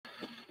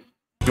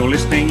You're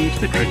listening to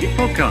the Cricket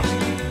Podcast.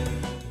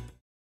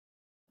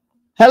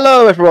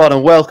 Hello everyone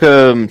and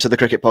welcome to the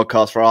Cricket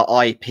Podcast for our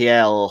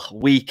IPL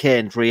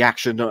weekend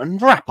reaction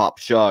and wrap-up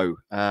show.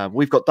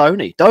 We've got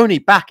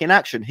Dhoni back in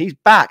action. He's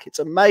back. It's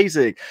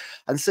amazing.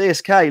 And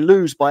CSK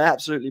lose by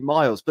absolutely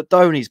miles, but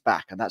Dhoni's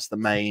back and that's the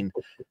main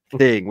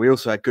thing. We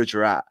also had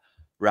Gujarat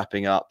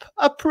wrapping up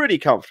a pretty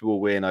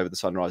comfortable win over the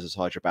Sunrisers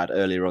Hyderabad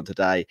earlier on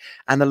today,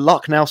 and the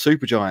Lucknow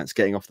Super Giants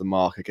getting off the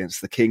mark against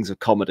the Kings of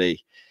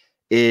Comedy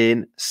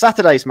in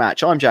Saturday's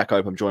match. I'm Jack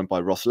Ope. I'm joined by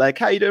Ross Legg.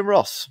 How you doing,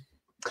 Ross?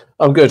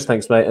 I'm good,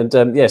 thanks, mate.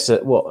 And yes,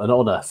 what an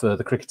honour for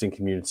the cricketing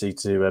community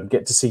to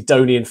get to see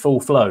Dhoni in full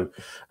flow.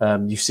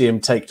 You see him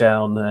take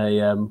down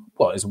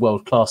what is a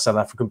world-class South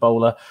African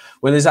bowler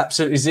when there's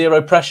absolutely zero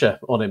pressure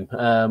on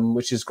him,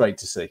 which is great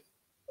to see.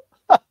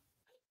 I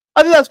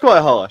think that's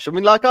quite harsh. I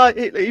mean,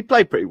 he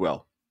played pretty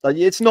well. Like,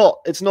 it's not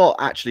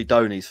actually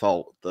Dhoni's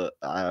fault that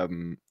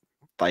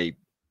they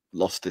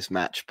lost this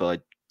match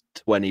by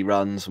 20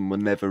 runs and were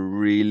never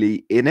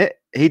really in it.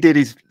 He did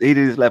his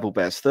level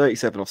best,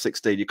 37 off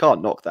 16. You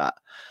can't knock that.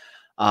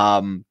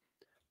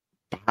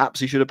 Perhaps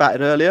he should have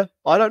batted earlier.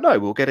 I don't know.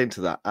 We'll get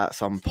into that at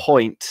some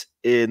point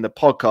in the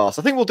podcast.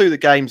 I think we'll do the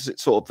games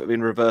sort of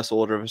in reverse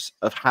order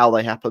of how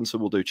they happen. So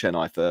we'll do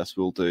Chennai first.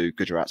 We'll do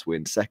Gujarat's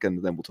win second.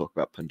 And then we'll talk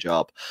about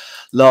Punjab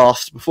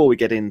last. Before we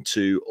get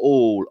into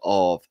all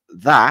of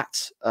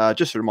that,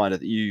 just a reminder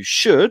that you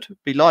should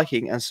be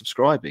liking and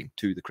subscribing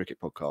to the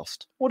Cricket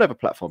Podcast, whatever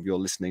platform you're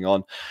listening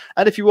on.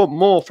 And if you want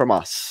more from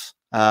us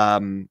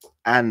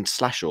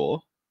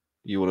and/or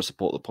you want to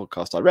support the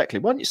podcast directly,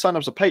 why don't you sign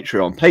up to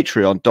Patreon,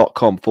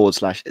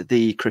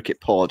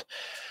 patreon.com/thecricketpod.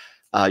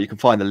 You can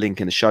find the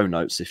link in the show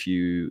notes if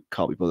you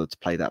can't be bothered to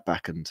play that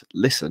back and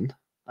listen.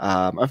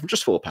 And for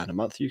just £4 a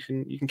month, you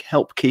can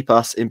help keep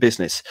us in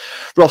business.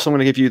 Ross, I'm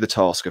going to give you the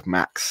task of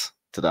Max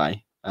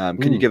today.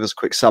 Can you give us a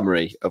quick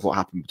summary of what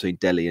happened between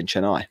Delhi and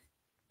Chennai?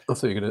 I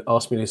thought you were going to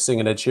ask me to sing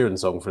an Ed Sheeran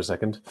song for a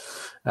second.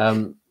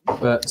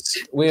 But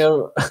we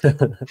are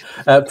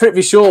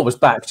Prithvi Shaw was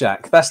back,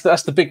 Jack. That's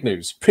the big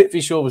news.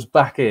 Prithvi Shaw was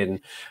back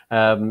in.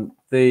 And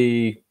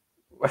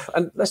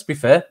let's be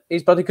fair,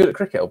 he's bloody good at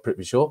cricket, old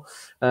Prithvi Shaw.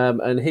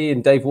 And he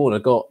and Dave Warner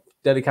got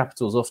Delhi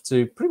Capitals off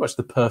to pretty much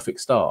the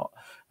perfect start.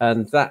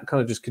 And that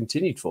kind of just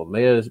continued for them.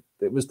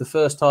 It was the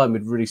first time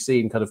we'd really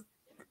seen kind of,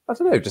 I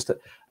don't know, just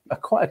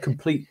quite a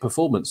complete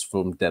performance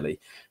from Delhi.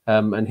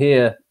 And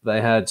here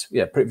they had,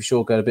 Prithvi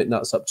Shaw going a bit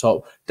nuts up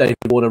top, Dave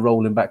Warner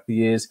rolling back the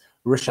years,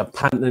 Rishabh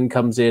Pant then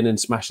comes in and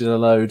smashes a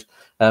load.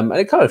 And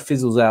it kind of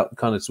fizzles out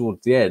kind of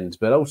towards the end.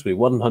 But ultimately,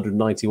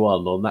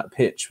 191 on that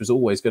pitch was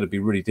always going to be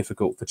really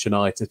difficult for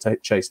Chennai to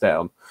chase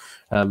down.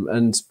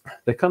 And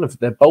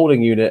their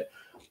bowling unit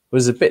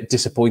was a bit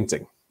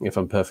disappointing, if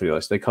I'm perfectly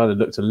honest. They kind of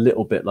looked a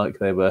little bit like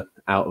they were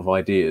out of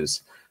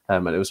ideas.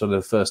 And it was one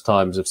of the first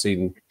times I've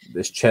seen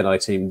this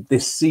Chennai team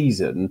this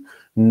season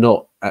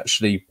not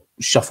actually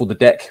shuffle the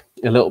deck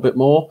a little bit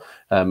more.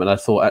 And I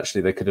thought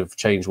actually they could have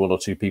changed one or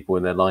two people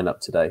in their lineup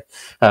today.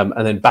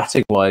 And then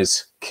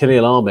batting-wise,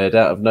 Khalil Ahmed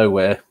out of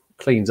nowhere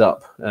cleans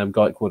up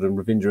Gaikwad and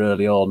Ravindra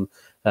early on.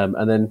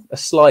 And then a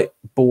slight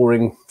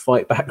boring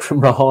fight back from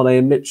Rahane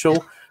and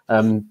Mitchell.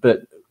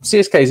 But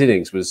CSK's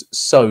innings was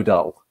so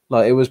dull.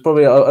 Like, it was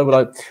probably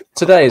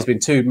today has been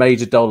two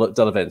major dull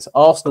events.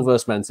 Arsenal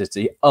versus Man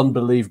City,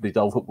 unbelievably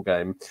dull football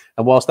game.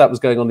 And whilst that was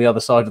going on the other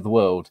side of the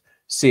world,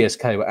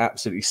 CSK were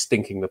absolutely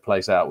stinking the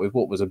place out with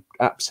what was an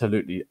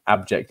absolutely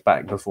abject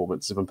batting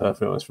performance, if I'm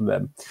perfectly honest, from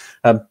them.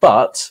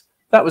 But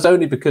that was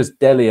only because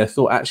Delhi, I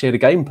thought, actually had a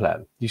game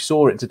plan. You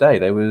saw it today.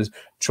 They were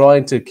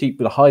trying to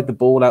hide the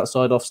ball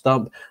outside off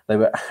stump. They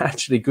were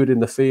actually good in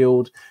the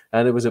field.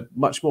 And it was a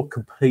much more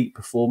complete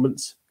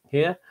performance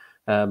here.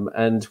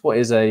 And what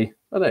is a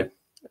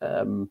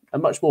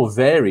much more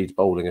varied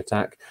bowling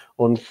attack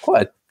on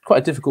quite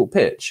a difficult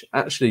pitch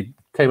actually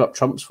came up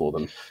trumps for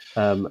them.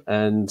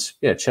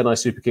 Chennai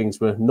Super Kings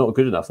were not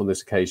good enough on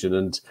this occasion.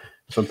 And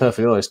if I'm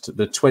perfectly honest,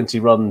 the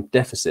 20-run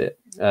deficit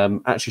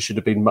actually should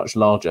have been much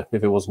larger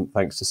if it wasn't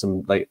thanks to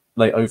some late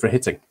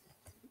overhitting.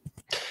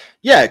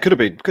 Yeah, it could have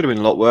been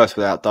a lot worse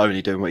without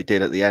Dhoni doing what he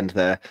did at the end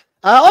there.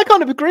 I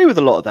kind of agree with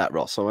a lot of that,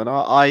 Ross. I mean,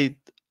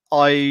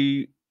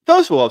 I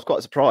first of all, I was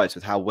quite surprised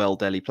with how well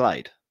Delhi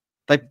played.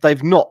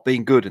 They've not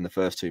been good in the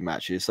first two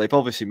matches. They've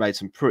obviously made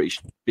some pretty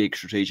big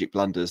strategic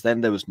blunders. Then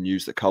there was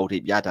news that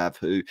Kuldeep Yadav,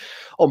 who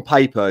on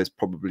paper is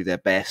probably their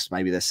best,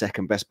 maybe their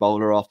second best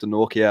bowler after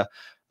Norkia.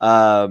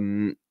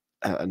 And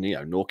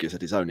Norkia's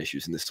had his own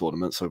issues in this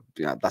tournament, so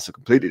that's a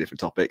completely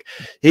different topic.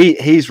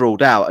 He's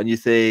ruled out, and you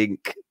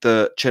think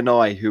that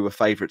Chennai, who were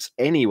favourites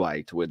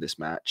anyway to win this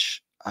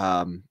match,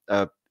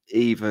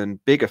 even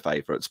bigger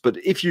favourites. But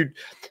if you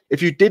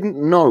didn't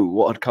know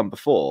what had come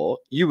before,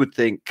 you would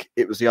think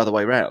it was the other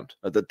way around.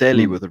 That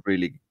Delhi were the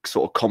really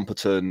sort of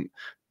competent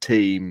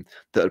team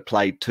that had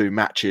played two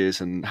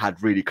matches and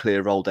had really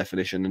clear role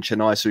definition, and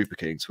Chennai Super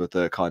Kings were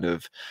the kind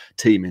of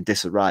team in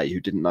disarray who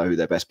didn't know who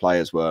their best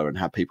players were and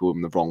had people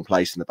in the wrong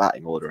place in the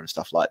batting order and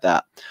stuff like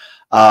that.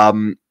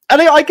 And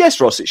I guess,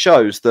 Ross, it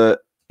shows that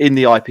in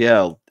the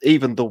IPL,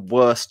 even the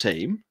worst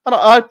team, and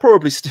I'd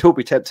probably still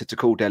be tempted to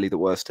call Delhi the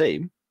worst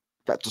team,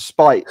 but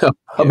despite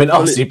I mean,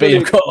 RCB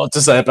have got a lot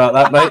to say about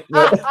that, mate.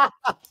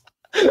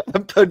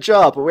 and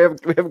Punjab, but we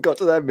haven't got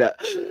to them yet.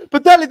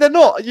 But Delhi, they're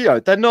not.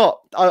 They're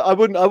not. I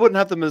wouldn't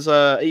have them as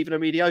even a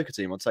mediocre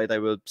team. I'd say they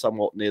were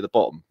somewhat near the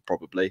bottom,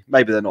 probably.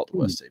 Maybe they're not the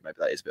worst team. Maybe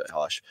that is a bit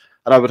harsh.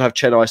 And I would have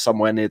Chennai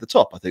somewhere near the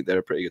top. I think they're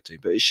a pretty good team.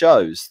 But it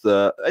shows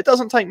that it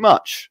doesn't take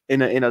much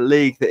in a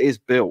league that is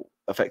built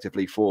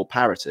effectively for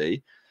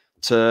parity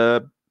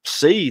to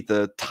see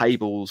the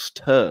tables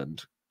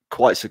turned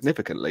quite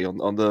significantly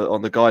on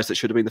the guys that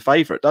should have been the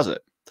favourite, does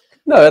it?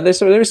 No, and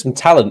there is some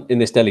talent in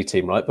this Delhi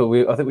team, right? But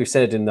I think we've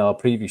said in our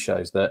previous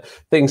shows that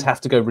things have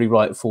to go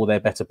right for their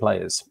better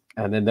players.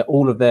 And then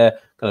all of their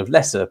kind of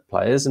lesser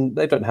players, and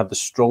they don't have the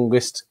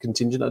strongest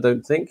contingent, I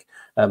don't think,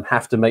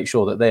 have to make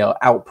sure that they are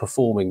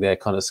outperforming their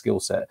kind of skill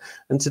set.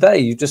 And today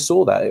you just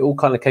saw that. It all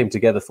kind of came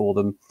together for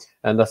them.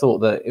 And I thought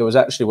that it was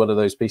actually one of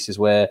those pieces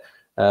where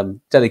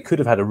Delhi could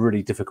have had a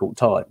really difficult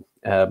time.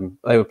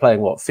 They were playing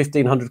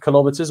 1,500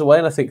 kilometres away,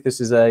 and I think this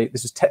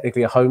was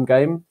technically a home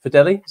game for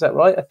Delhi. Is that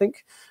right? I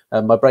think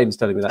my brain's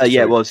telling me that.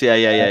 Yeah, it was. Yeah.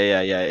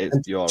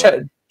 You are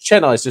right.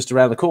 Chennai's just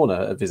around the corner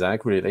of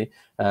Vizag, really,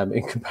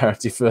 in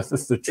comparative for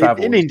the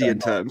travel. In Indian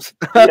terms.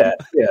 yeah,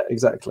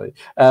 exactly.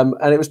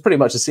 And it was pretty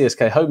much a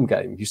CSK home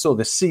game. You saw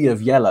the sea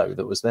of yellow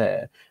that was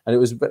there, and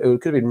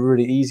it could have been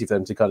really easy for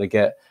them to kind of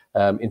get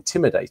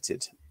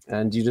intimidated.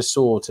 And you just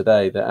saw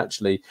today that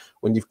actually,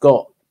 when you've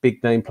got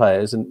big name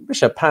players, and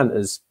Rishabh Pant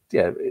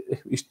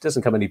it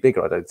doesn't come any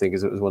bigger, I don't think,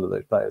 as it was one of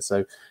those players.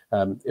 So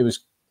it was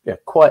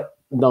quite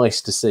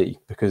nice to see,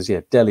 because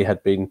Delhi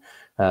had been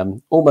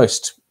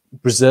almost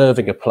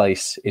reserving a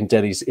place in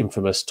Delhi's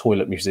infamous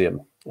toilet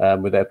museum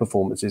with their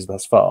performances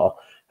thus far,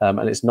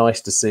 and it's nice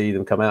to see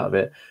them come out of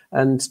it.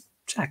 And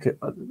Jack,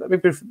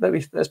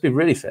 let's be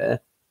really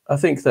fair. I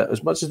think that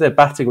as much as their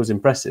batting was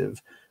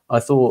impressive, I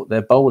thought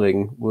their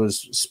bowling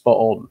was spot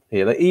on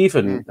here. They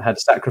even had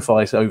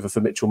sacrifice over for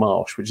Mitchell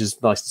Marsh, which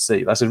is nice to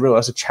see. That's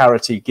a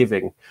charity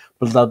giving,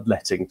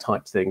 bloodletting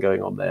type thing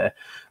going on there.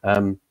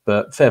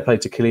 But fair play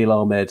to Khalil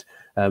Ahmed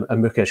and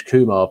Mukesh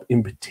Kumar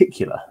in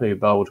particular, who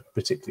bowled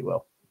particularly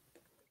well.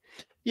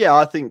 Yeah,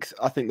 I think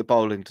the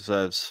bowling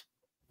deserves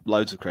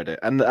loads of credit,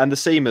 and the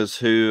seamers,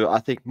 who I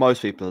think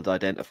most people had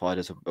identified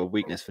as a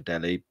weakness for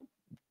Delhi,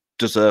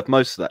 deserve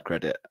most of that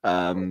credit.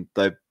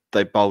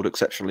 They bowled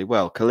exceptionally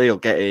well. Khalil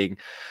getting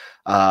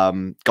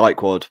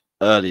Gaikwad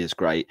early is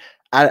great.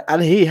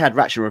 And he had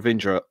Rachin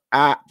Ravindra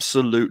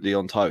absolutely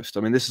on toast.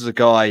 I mean, this is a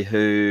guy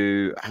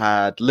who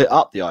had lit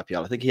up the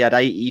IPL. I think he had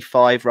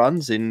 85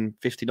 runs in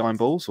 59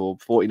 balls or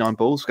 49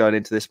 balls going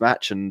into this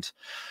match. And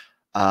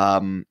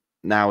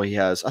now he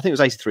has, I think it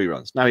was 83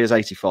 runs. Now he has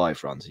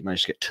 85 runs. He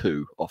managed to get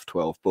 2 off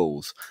 12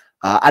 balls.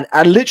 And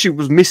literally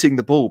was missing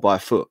the ball by a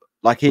foot.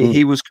 Like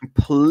he was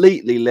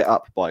completely lit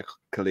up by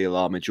Khalil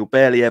Ahmed. You'll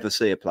barely ever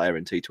see a player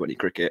in T20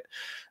 cricket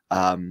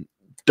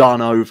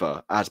done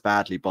over as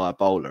badly by a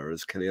bowler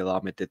as Khalil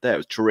Ahmed did there. It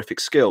was terrific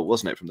skill,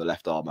 wasn't it, from the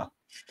left armour?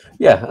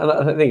 Yeah, and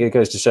I think it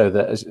goes to show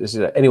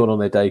that anyone on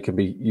their day can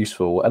be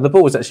useful. And the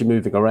ball was actually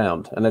moving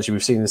around. And actually,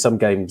 we've seen in some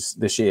games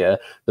this year,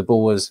 the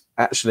ball was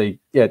actually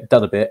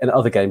done a bit, and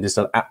other games it's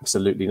done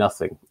absolutely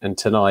nothing. And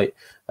tonight,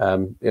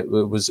 it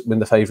was in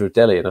the favour of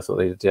Delhi, and I thought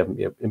they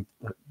did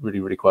really,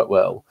 really quite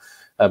well.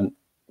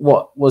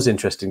 What was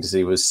interesting to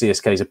see was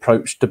CSK's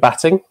approach to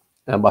batting.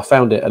 I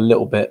found it a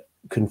little bit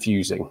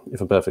confusing, if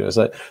I'm perfectly honest.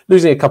 So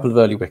losing a couple of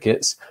early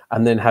wickets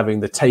and then having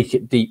the take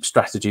it deep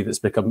strategy that's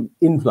become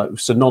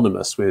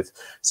synonymous with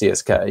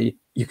CSK,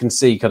 you can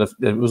see kind of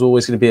it was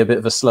always going to be a bit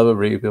of a slower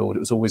rebuild. It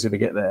was always going to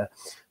get there.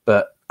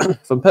 But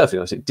if I'm perfectly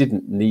honest, it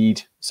didn't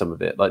need some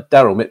of it. Like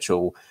Daryl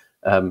Mitchell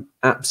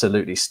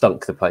absolutely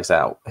stunk the place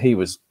out. He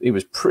was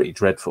pretty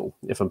dreadful,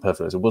 if I'm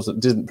perfectly honest.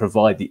 Didn't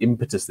provide the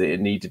impetus that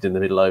it needed in the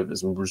middle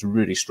overs and was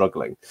really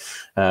struggling.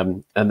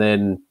 And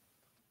then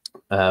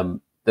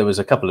there was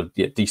a couple of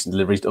decent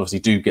deliveries. Obviously,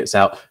 Dude gets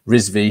out.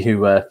 Rizvi,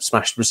 who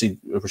smashed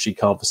Rashid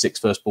Khan for 6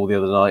 first ball the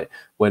other night,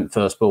 went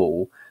first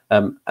ball.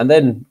 And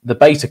then the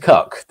beta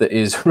cuck that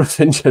is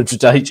Ravindra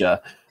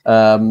Jadeja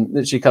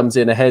literally comes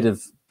in ahead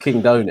of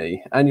King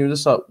Dhoni. And you're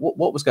just like,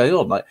 what was going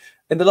on? Like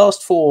in the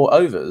last 5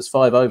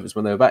 overs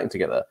when they were batting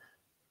together,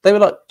 they were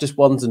like just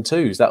 1s and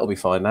 2s. That'll be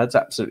fine, lads.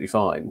 Absolutely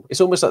fine.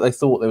 It's almost like they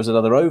thought there was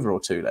another over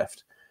or 2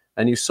 left.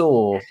 And you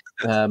saw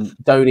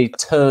Dhoni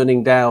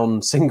turning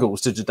down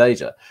singles to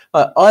Jadeja.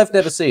 I've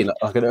never seen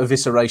like an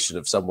evisceration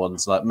of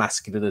someone's like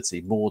masculinity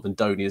more than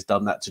Dhoni has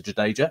done that to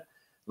Jadeja.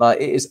 Like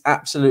it is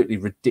absolutely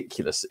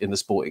ridiculous in the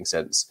sporting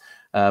sense.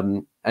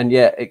 And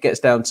yet it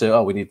gets down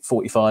to we need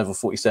 45 or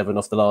 47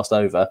 off the last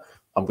over.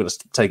 I'm going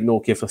to take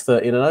Norkia for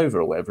 30 and an over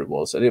or whatever it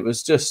was. And it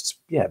was just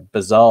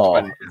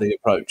bizarre, the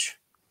approach.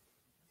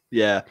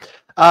 Yeah.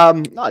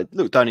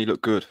 Look, Dhoni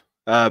looked good.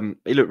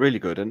 He looked really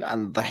good,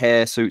 and the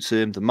hair suits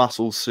him, the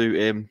muscles suit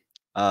him.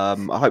 I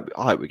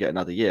hope we get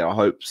another year. I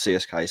hope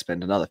CSK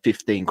spend another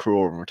 15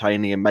 crore on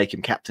retaining him, make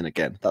him captain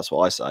again. That's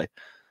what I say.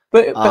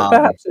 But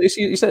perhaps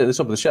you said at the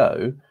top of the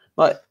show,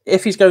 like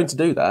if he's going to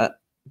do that,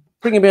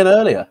 bring him in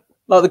earlier.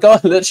 Like the guy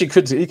literally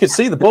could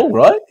see the ball,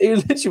 right? He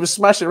literally was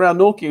smashing around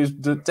Norky, who's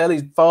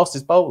Delhi's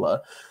fastest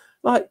bowler.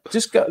 Like,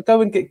 just go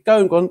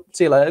on,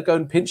 see you later, go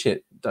and pinch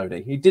it,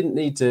 Dhoni. He didn't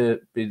need to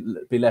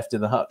be left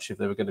in the hutch if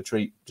they were going to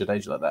treat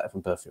Jadeja like that, if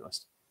I'm perfectly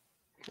honest.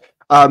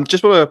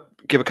 Just want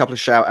to give a couple of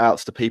shout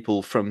outs to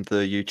people from the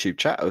YouTube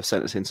chat who have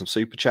sent us in some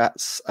super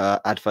chats.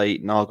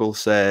 Advait Nagel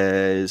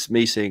says,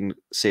 me seeing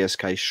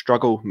CSK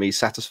struggle, me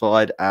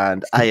satisfied.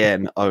 And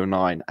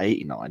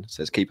AN0989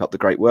 says, keep up the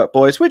great work,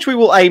 boys, which we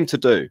will aim to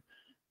do.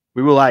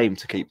 We will aim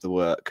to keep the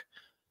work.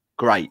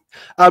 Great.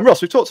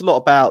 Ross, we've talked a lot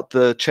about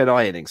the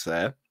Chennai innings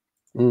there.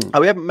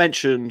 We haven't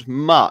mentioned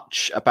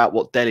much about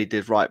what Delhi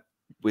did right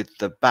with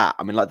the bat.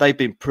 I mean, like, they've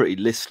been pretty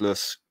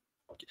listless,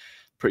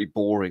 pretty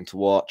boring to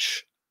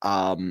watch.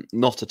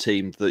 Not a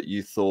team that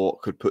you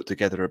thought could put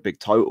together a big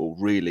total,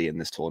 really, in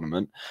this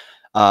tournament.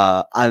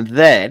 And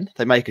then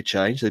they make a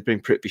change. They bring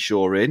Prithvi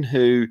Shaw in,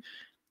 who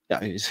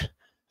has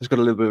got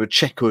a little bit of a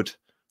checkered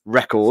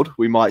record,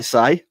 we might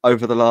say,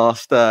 over the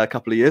last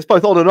couple of years,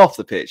 both on and off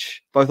the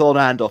pitch, both on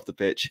and off the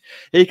pitch.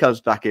 He comes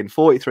back in,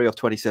 43 off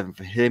 27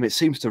 for him. It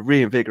seems to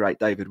reinvigorate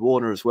David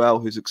Warner as well,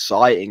 who's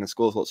exciting and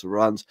scores lots of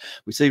runs.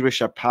 We see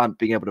Rishabh Pant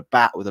being able to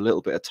bat with a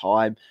little bit of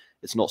time.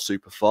 It's not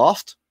super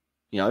fast.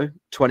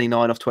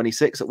 29 off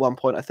 26 at one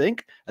point, I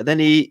think. And then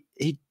he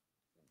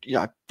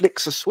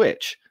flicks a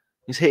switch.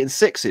 He's hitting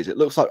sixes. It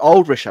looks like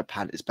old Rishabh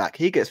Pant is back.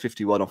 He gets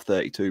 51 off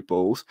 32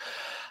 balls.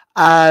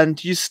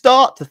 And you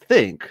start to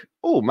think,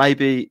 oh,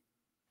 maybe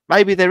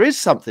there is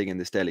something in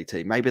this Delhi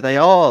team. Maybe they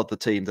are the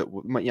team that,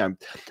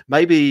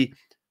 maybe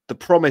the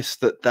promise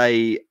that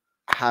they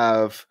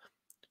have,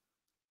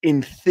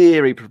 in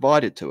theory,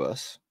 provided to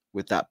us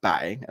with that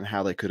batting and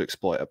how they could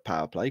exploit a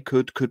power play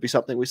could be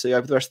something we see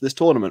over the rest of this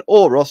tournament.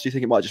 Or, Ross, do you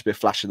think it might just be a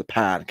flash in the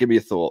pan? Give me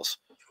your thoughts.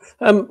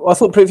 I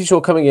thought Prithvi Shaw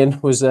coming in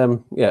was a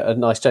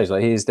nice change.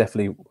 Like, he is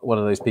definitely one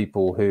of those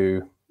people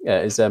who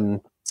is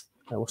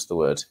what's the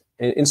word?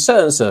 In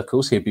certain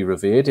circles he'd be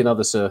revered. In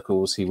other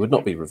circles he would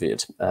not be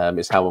revered.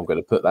 Is how I'm going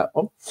to put that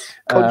one.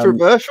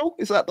 Controversial,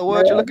 is that the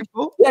word you're looking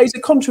for? Yeah, he's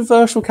a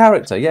controversial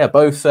character. Yeah,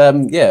 both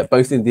in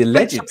the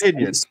alleged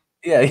opinions.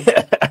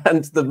 Yeah,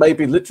 and the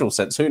maybe literal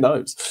sense, who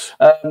knows?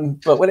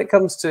 But when it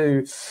comes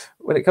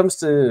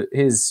to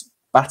his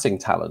batting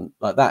talent,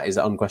 like, that is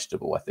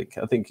unquestionable. I think,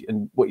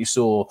 and what you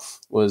saw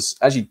was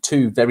actually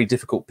two very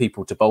difficult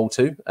people to bowl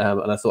to,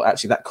 and I thought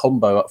actually that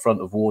combo up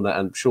front of Warner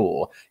and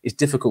Shaw is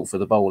difficult for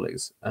the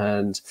bowlers.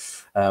 And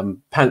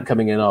Pant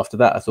coming in after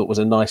that, I thought, was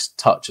a nice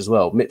touch as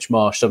well. Mitch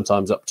Marsh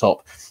sometimes up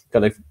top,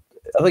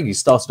 I think he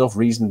started off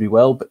reasonably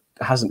well, but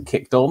hasn't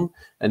kicked on.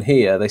 And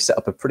here they set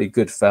up a pretty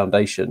good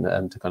foundation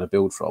to kind of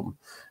build from.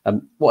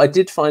 What I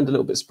did find a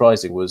little bit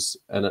surprising was,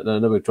 and I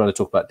know we're trying to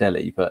talk about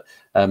Delhi, but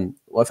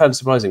what I found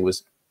surprising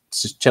was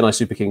Chennai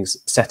Super Kings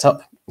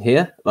setup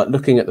here. Like,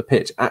 looking at the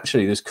pitch,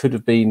 actually this could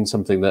have been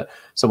something that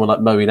someone like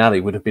Moeen Ali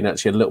would have been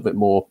actually a little bit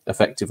more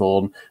effective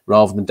on,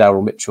 rather than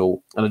Daryl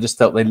Mitchell. And I just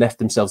felt they left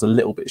themselves a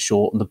little bit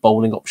short on the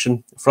bowling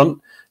option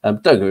front.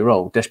 Don't get me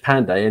wrong,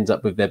 Deshpande ends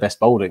up with their best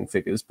bowling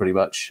figures pretty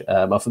much,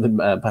 other than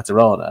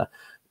Patirana,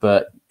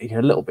 but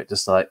a little bit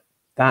just like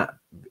that.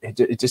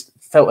 It just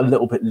felt a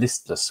little bit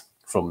listless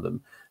from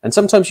them. And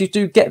sometimes you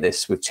do get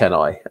this with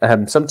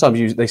Chennai.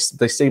 Sometimes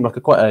they seem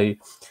like quite a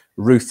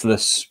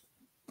ruthless,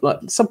 like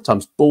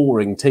sometimes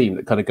boring team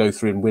that kind of go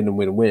through and win and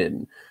win and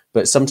win.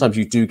 But sometimes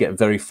you do get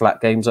very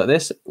flat games like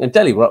this. And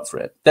Delhi were up for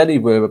it. Delhi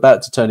were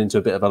about to turn into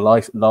a bit of a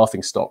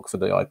laughing stock for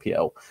the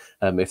IPL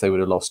if they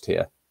would have lost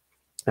here.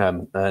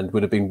 And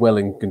would have been well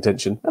in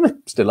contention, and they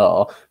still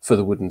are, for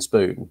the wooden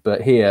spoon.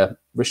 But here,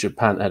 Rishabh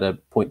Pant had a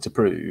point to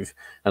prove,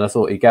 and I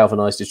thought he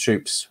galvanised his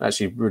troops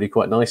actually really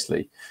quite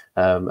nicely.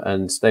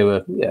 And they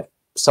were,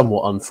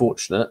 somewhat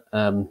unfortunate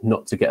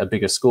not to get a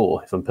bigger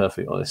score, if I'm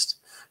perfectly honest.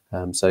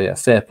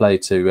 Fair play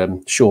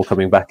to Shaw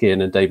coming back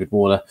in and David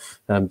Warner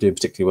doing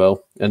particularly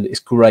well. And it's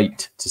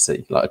great to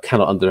see. Like, I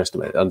cannot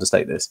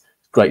understate this.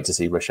 It's great to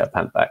see Rishabh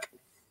Pant back.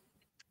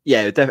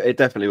 Yeah, it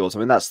definitely was. I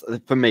mean, that's,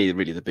 for me,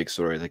 really the big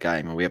story of the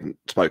game. And we haven't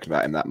spoken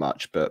about him that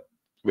much, but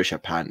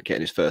Rishabh Pant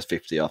getting his first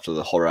 50 after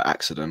the horror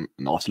accident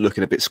and after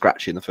looking a bit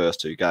scratchy in the first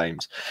two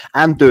games,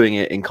 and doing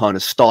it in kind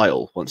of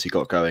style once he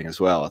got going as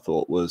well, I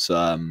thought was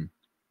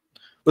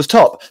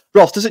top.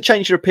 Ross, does it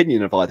change your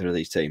opinion of either of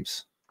these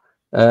teams?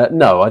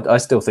 No, I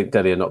still think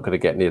Delhi are not going to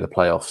get near the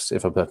playoffs,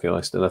 if I'm perfectly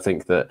honest. And I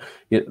think that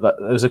there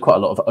was quite a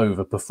lot of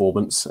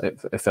over-performance,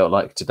 it felt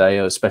like, today,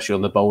 especially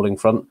on the bowling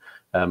front.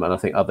 And I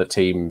think other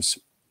teams,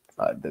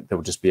 they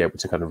will just be able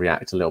to kind of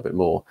react a little bit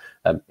more.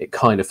 It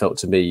kind of felt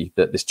to me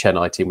that this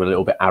Chennai team were a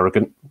little bit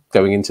arrogant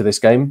going into this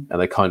game,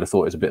 and they kind of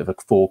thought it was a bit of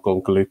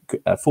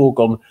a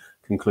foregone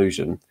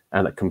conclusion,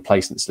 and a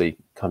complacency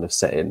kind of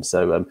set in.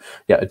 So,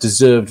 a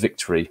deserved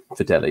victory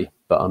for Delhi,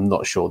 but I'm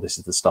not sure this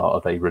is the start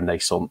of a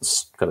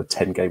renaissance kind of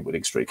 10-game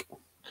winning streak.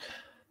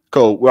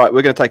 Cool. Right,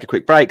 we're going to take a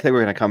quick break. Then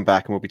we're going to come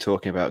back and we'll be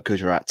talking about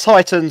Gujarat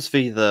Titans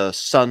v the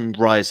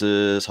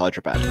Sunrisers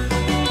Hyderabad.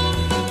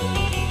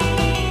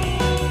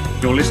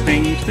 You're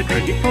listening to the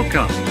Cricket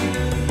Podcast.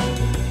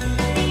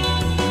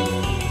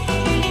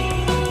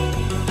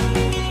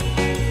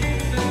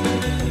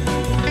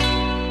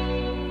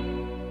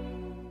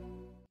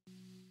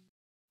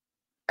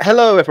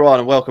 Hello, everyone,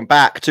 and welcome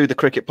back to the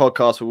Cricket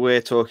Podcast, where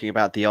we're talking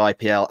about the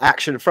IPL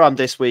action from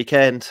this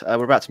weekend.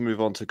 We're about to move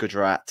on to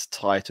Gujarat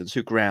Titans,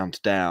 who ground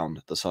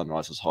down the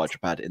Sunrisers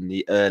Hyderabad in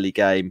the early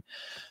game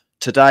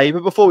today.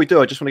 But before we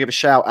do, I just want to give a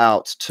shout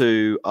out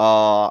to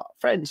our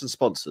friends and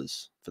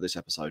sponsors for this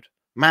episode.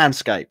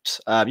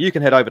 Manscaped. You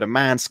can head over to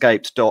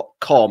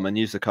manscaped.com and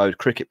use the code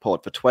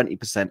CricketPod for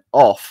 20%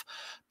 off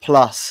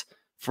plus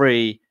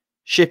free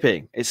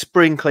shipping. It's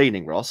spring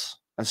cleaning, Ross.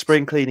 And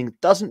spring cleaning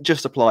doesn't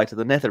just apply to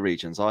the nether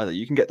regions either.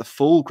 You can get the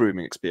full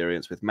grooming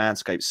experience with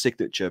Manscaped's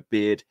signature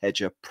Beard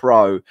Hedger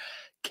Pro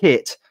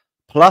kit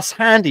plus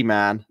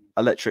Handyman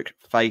electric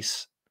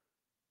face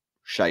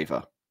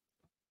shaver.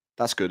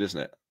 That's good, isn't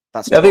it?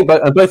 I think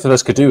both of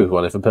us could do with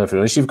one, if I'm perfectly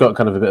honest. You've got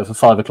kind of a bit of a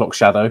 5 o'clock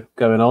shadow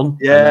going on.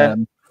 Yeah.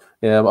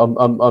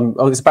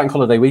 It's a bank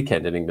holiday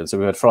weekend in England, so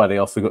we had Friday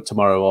off, we got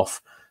tomorrow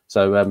off.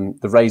 So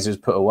the razor's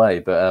put away,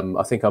 but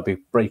I think I'll be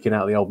breaking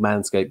out the old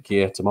Manscaped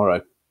gear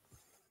tomorrow.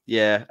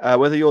 Yeah,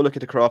 whether you're looking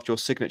to craft your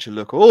signature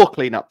look or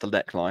clean up the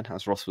neckline,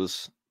 as Ross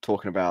was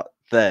talking about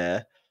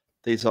there,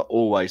 these are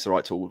always the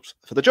right tools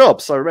for the job.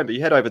 So remember,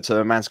 you head over to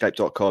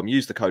manscaped.com,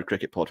 use the code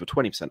CricketPod for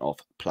 20% off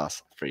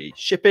plus free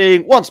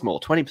shipping. Once more,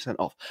 20%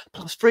 off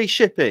plus free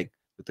shipping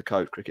with the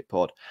code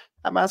CricketPod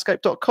at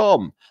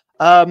manscaped.com.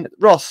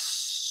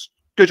 Ross,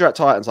 Gujarat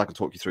Titans, I can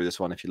talk you through this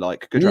one if you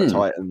like. Gujarat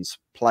Titans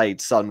played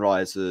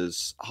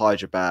Sunrisers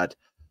Hyderabad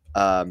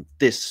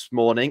this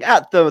morning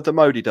at the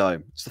Modi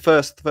Dome. It's the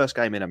first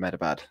game in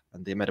Ahmedabad,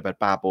 and the Ahmedabad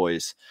Bad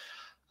Boys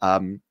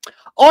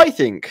I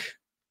think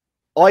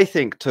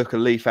took a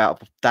leaf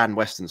out of Dan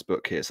Weston's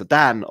book here. So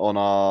Dan on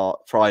our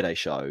Friday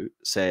show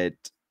said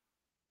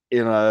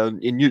in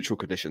neutral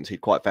conditions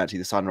he'd quite fancy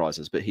the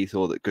Sunrisers, but he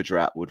thought that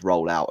Gujarat would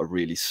roll out a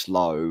really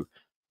slow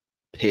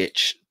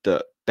pitch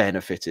that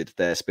benefited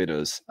their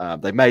spinners.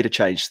 They made a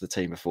change to the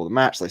team before the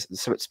match. They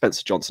sent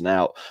Spencer Johnson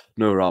out,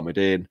 Noor Ahmed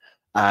in.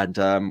 And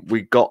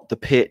we got the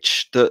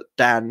pitch that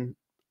Dan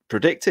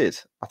predicted,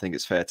 I think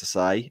it's fair to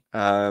say.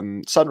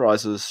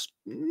 Sunrisers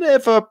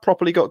never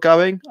properly got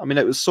going. I mean,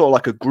 it was sort of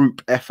like a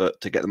group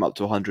effort to get them up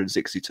to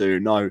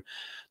 162. No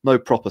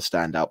proper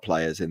standout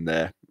players in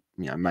there.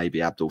 You know,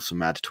 maybe Abdul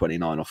Samad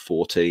 29 or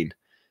 14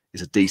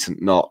 is a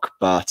decent knock,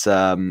 but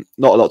not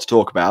a lot to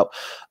talk about.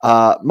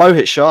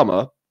 Mohit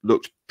Sharma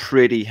looked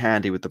pretty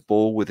handy with the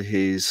ball with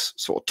his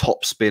sort of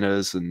top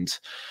spinners and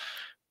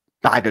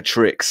bag of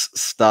tricks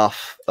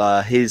stuff.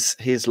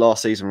 His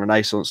last season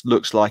renaissance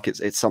looks like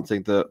it's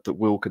something that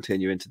will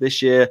continue into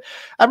this year.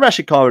 And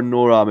Rashid and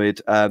Noor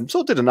Ahmed sort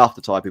of did enough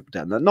to tie people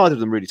down. Neither of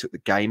them really took the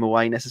game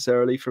away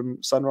necessarily from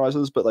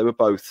Sunrisers, but they were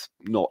both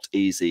not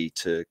easy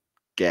to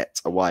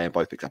get away and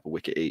both picked up a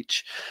wicket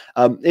each.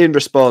 In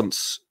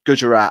response,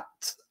 Gujarat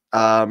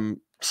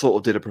sort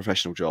of did a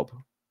professional job.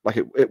 Like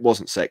it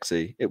wasn't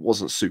sexy. It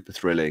wasn't super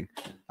thrilling.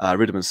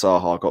 Ridham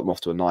Saha got them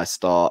off to a nice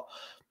start.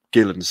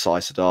 Gill and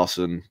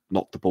Sidarson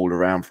knocked the ball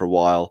around for a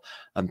while,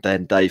 and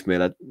then Dave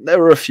Miller. There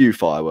were a few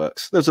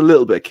fireworks. There was a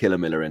little bit of Killer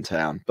Miller in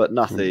town, but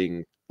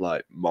nothing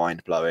like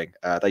mind blowing.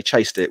 They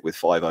chased it with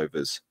 5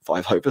 overs.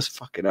 5 overs,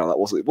 fucking hell, it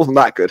wasn't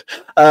that good.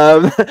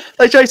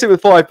 They chased it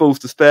with 5 balls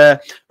to spare.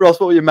 Ross,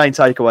 what were your main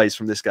takeaways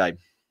from this game?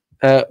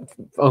 I'm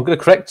going to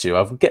correct you.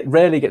 I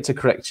rarely get to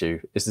correct you.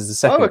 This is the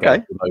second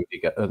game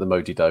at the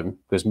Modi Dome.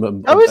 Because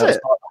is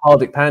it?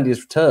 Hardik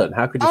Pandya's return.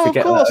 How could you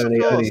forget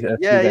that?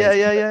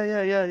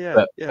 Yeah.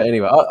 But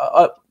anyway,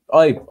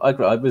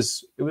 it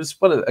was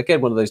one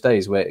of those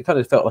days where it kind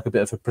of felt like a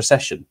bit of a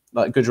procession.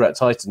 Like Gujarat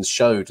Titans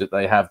showed that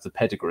they have the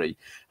pedigree,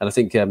 and I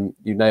think you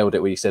nailed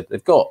it when you said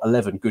they've got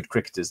 11 good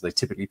cricketers. They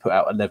typically put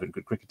out 11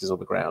 good cricketers on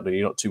the ground, and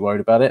you're not too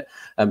worried about it.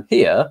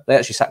 Here they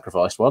actually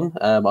sacrificed one.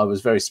 I was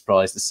very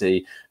surprised to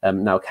see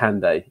now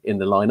Kande in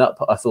the lineup.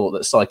 I thought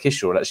that Sai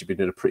Kishore had actually been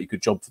doing a pretty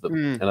good job for them,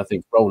 and I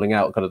think rolling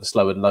out kind of the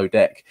slow and low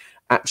deck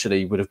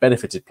actually would have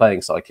benefited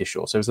playing Sai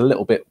Kishore. So it was a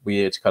little bit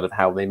weird kind of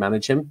how they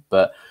manage him,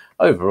 but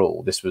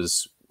overall, this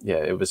was,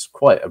 it was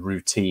quite a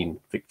routine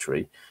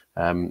victory.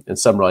 And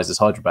Sunrisers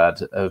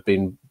Hyderabad have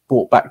been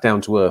brought back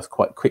down to earth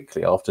quite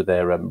quickly after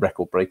their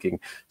record-breaking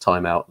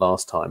timeout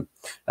last time.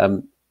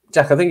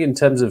 Jack, I think in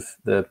terms of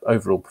the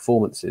overall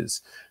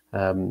performances,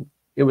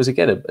 it was,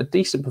 again, a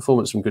decent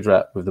performance from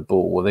Gujarat with the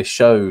ball, where they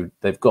showed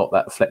they've got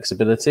that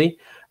flexibility.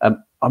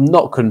 I'm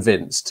not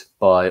convinced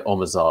by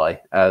Omarzai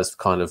as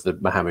kind of the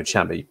Mohammad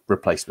Shami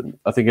replacement.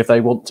 I think if they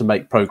want to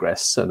make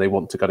progress and they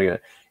want to kind of go,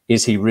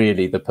 is he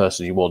really the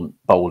person you want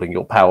bowling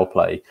your power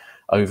play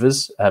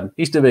overs?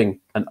 He's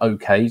doing an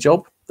okay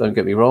job, don't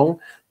get me wrong,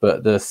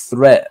 but the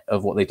threat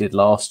of what they did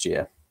last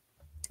year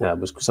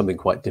was something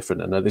quite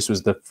different. And this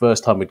was the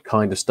first time we'd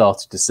kind of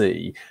started to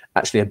see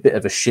actually a bit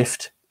of a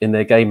shift in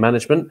their game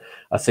management.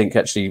 I think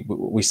actually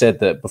we said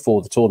that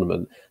before the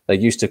tournament, they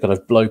used to kind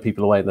of blow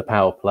people away in the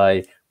power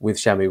play with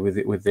Shami,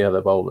 with the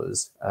other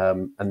bowlers.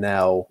 And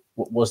now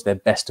what was their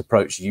best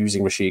approach?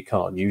 Using Rashid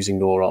Khan, using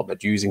Noor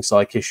Ahmed, using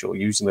Sai Kishore,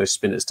 using those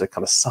spinners to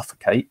kind of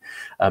suffocate.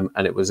 And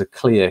it was a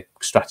clear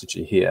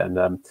strategy here.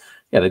 And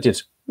they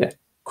did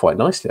quite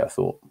nicely, I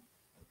thought.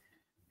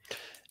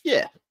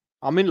 Yeah.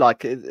 I mean,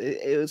 like,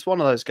 it was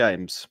one of those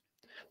games.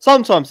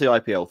 sometimes the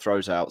IPL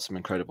throws out some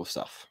incredible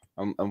stuff,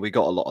 and we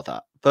got a lot of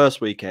that. First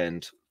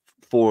weekend,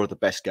 4 of the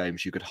best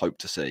games you could hope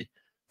to see.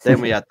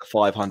 Then we had the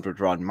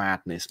 500-run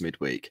madness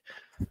midweek.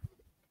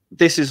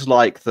 This is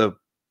like the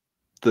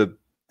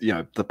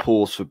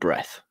pause for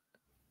breath.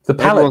 The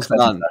palate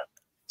cleanser.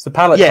 It's the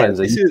palate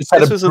cleanser. You just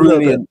had a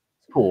brilliant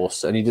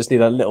course, and you just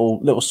need a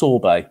little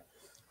sorbet.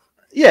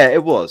 Yeah,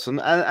 it was,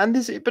 and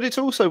this, but it's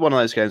also one of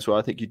those games where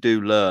I think you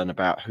do learn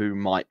about who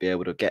might be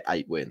able to get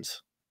 8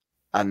 wins,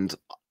 and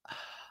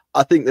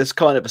I think there's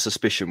kind of a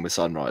suspicion with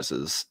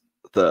Sunrisers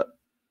that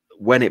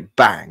when it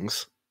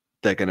bangs,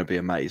 they're going to be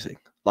amazing.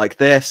 Like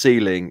their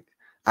ceiling,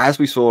 as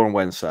we saw on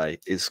Wednesday,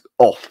 is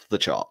off the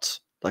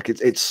charts. Like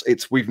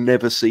it's we've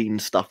never seen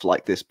stuff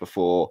like this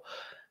before.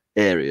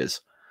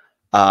 Areas.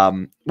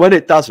 When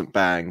it doesn't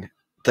bang,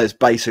 there's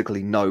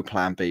basically no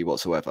plan B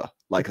whatsoever.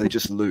 Like they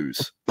just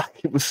lose.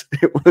 Like it was.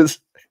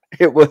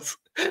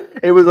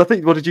 I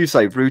think. What did you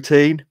say?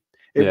 Routine.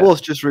 It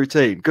was just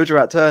routine.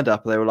 Gujarat turned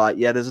up and they were like,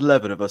 "Yeah, there's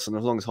 11 of us, and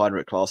as long as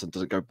Heinrich Klaassen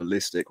doesn't go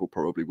ballistic, we'll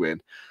probably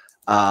win."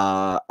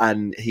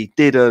 And he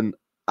didn't,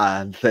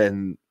 and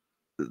then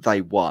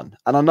they won.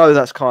 And I know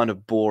that's kind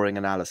of boring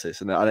analysis,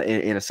 and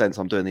in a sense,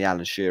 I'm doing the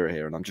Alan Shearer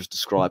here, and I'm just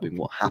describing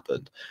what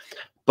happened.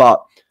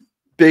 But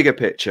bigger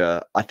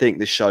picture, I think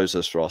this shows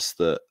us, Ross,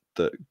 that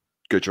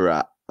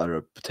Gujarat are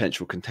a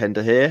potential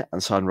contender here,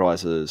 and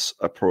Sunrisers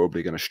are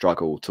probably going to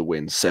struggle to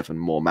win 7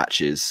 more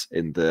matches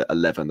in the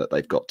 11 that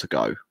they've got to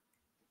go.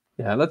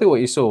 Yeah, and I think what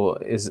you saw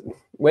is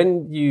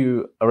when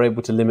you are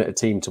able to limit a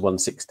team to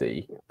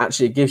 160,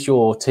 actually it gives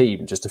your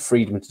team just a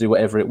freedom to do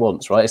whatever it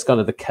wants, right? It's kind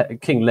of the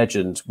King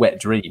Legend wet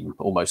dream,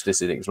 almost,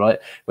 this innings, right?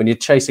 When you're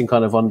chasing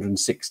kind of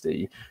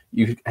 160,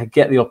 you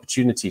get the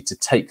opportunity to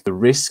take the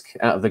risk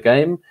out of the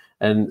game.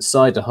 And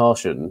side to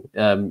Harshan,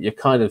 you're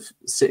kind of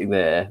sitting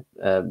there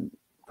kind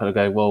of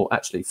going, well,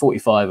 actually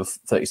 45 of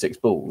 36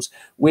 balls,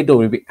 we'd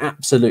normally be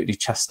absolutely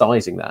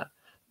chastising that.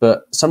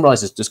 But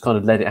Sunrisers just kind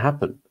of let it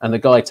happen. And the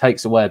guy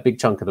takes away a big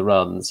chunk of the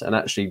runs, and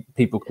actually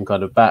people can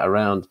kind of bat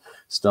around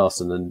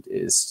Starson, and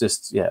it's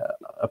just,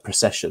 a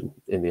procession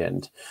in the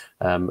end.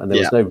 And there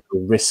was no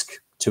real risk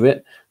to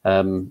it.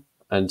 And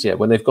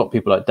when they've got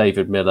people like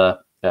David Miller,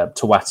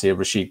 Tawati,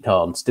 Rashid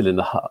Khan still in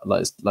the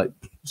like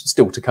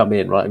still to come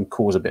in, right, and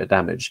cause a bit of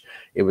damage,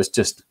 it was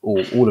just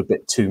all a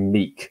bit too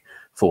meek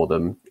for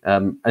them.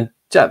 And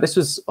Jack, this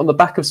was on the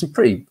back of some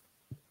pretty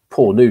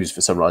poor news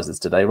for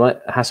Sunrisers today,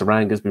 right?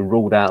 Hasaranga's been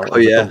ruled out. Oh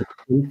yeah.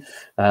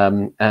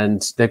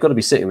 And they've got to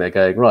be sitting there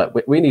going, right,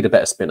 we need a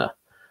better spinner.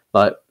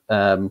 Like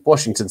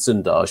Washington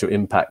Sundar, your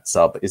impact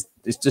sub, is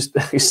just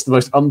it's the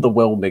most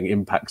underwhelming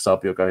impact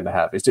sub you're going to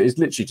have. It's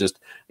literally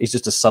he's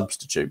just a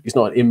substitute. He's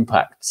not an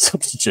impact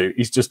substitute.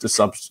 He's just a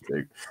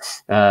substitute.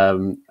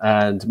 And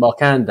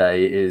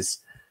Markande is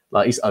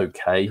like, he's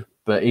okay,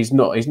 but he's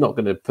not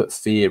going to put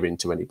fear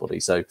into anybody.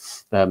 So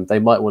they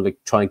might want to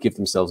try and give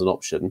themselves an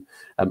option.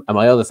 And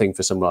my other thing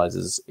for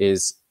Sunrisers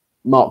is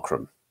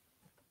Markram.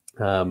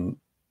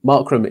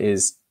 Markram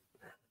is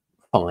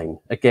fine.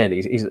 Again,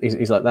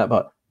 he's like that,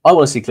 but I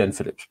want to see Glenn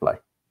Phillips play.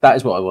 That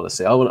is what I want to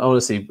see. I want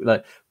to see,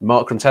 like,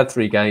 Markram's had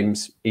 3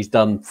 games. He's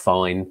done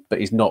fine, but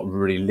he's not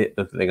really lit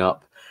the thing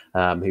up.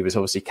 He was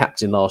obviously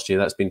captain last year.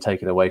 That's been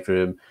taken away from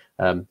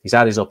him. He's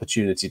had his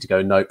opportunity to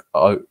go, nope,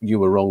 you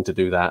were wrong to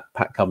do that.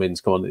 Pat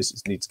Cummins, come on,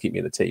 this needs to keep me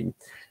in the team.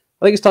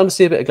 I think it's time to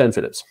see a bit of Glenn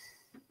Phillips.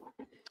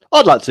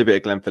 I'd like to see a bit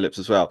of Glenn Phillips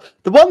as well.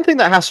 The one thing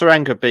that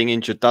Hasaranga being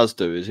injured does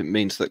do is it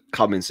means that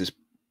Cummins is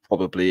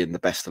probably in the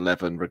best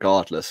 11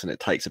 regardless, and it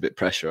takes a bit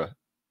pressure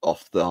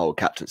off the whole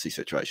captaincy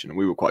situation, and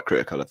we were quite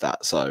critical of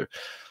that. So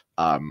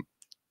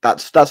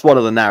that's one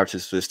of the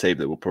narratives for this team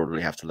that we'll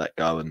probably have to let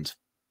go, and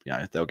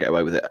they'll get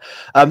away with it.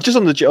 Just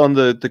on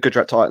the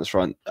Gujarat Titans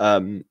front,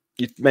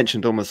 you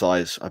mentioned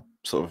Omazai's a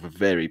sort of a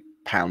very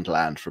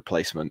Poundland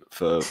replacement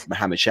for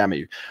Mohamed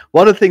Shami.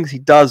 One of the things he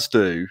does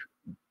do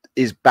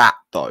is bat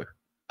though.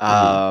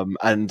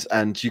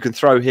 And you can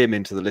throw him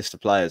into the list of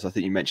players. I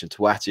think you mentioned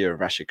Tawatia and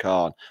Rashid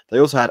Khan. They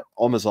also had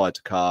Omazai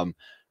to come.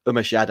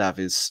 Umesh Yadav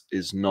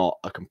is not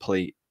a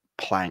complete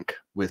plank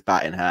with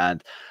bat in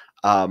hand.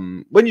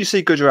 When you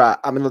see Gujarat,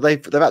 I mean,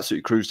 they've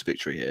absolutely cruised to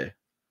victory here.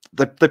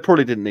 They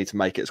probably didn't need to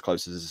make it as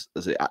close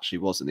as it actually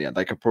was in the end.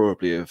 They could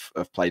probably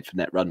have played for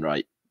net run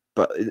rate,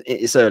 but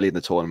it's early in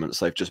the tournament,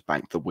 so they've just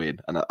banked the win,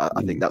 and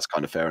I think that's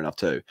kind of fair enough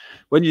too.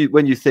 When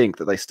you think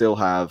that they still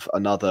have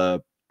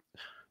another,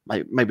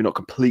 maybe not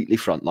completely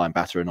frontline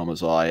batter in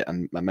Omazai,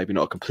 and maybe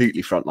not a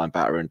completely frontline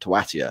batter in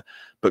Tawatia,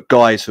 but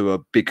guys who are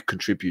big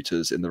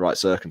contributors in the right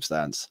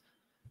circumstance,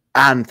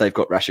 and they've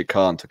got Rashid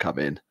Khan to come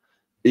in,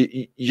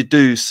 you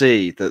do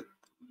see that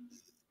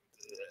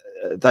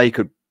they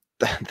could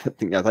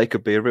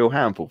be a real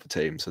handful for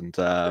teams.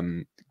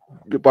 And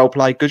well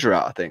played,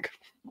 Gujarat, I think.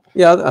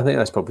 Yeah, I think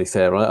that's probably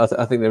fair, right?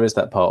 I think there is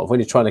that part of when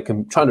you're trying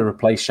to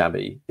replace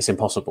Shami, it's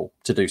impossible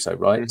to do so,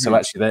 right? So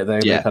actually,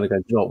 they're kind of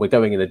going, we're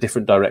going in a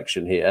different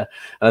direction here,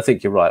 and I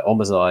think you're right.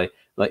 Omazai,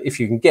 like, if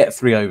you can get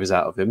 3 overs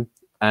out of him,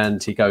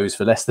 and he goes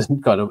for less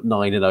than kind of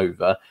 9 and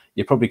over,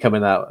 you're probably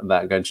coming out and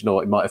that and going, do you know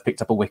what, he might have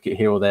picked up a wicket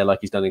here or there like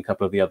he's done in a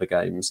couple of the other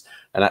games.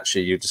 And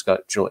actually, you just go,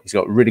 do you know what, he's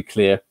got really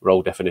clear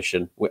role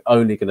definition. We're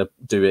only going to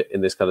do it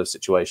in this kind of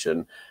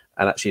situation.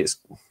 And actually, it's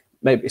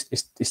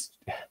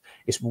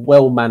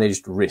well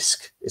managed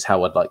risk is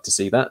how I'd like to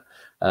see that.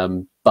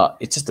 But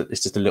it's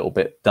just a little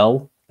bit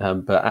dull.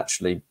 But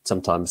actually,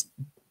 sometimes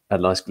a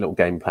nice little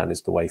game plan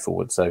is the way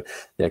forward. So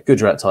yeah,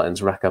 Gujarat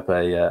Titans rack up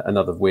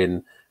another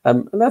win.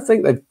 And I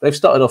think they've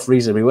started off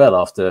reasonably well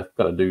after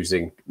kind of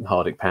losing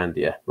Hardik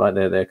Pandya, right?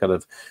 They're kind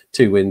of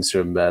 2 wins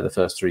from the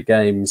first 3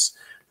 games.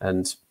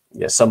 And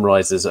yeah,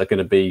 Sunrisers are going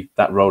to be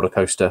that roller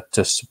coaster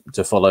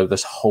to follow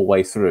this whole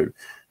way through.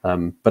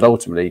 But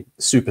ultimately,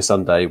 Super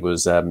Sunday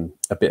was a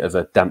bit of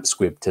a damp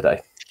squib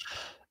today.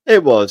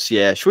 It was,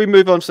 yeah. Should we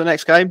move on to the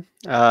next game?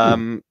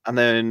 And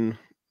then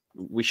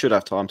we should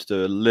have time to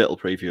do a little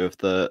preview of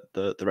the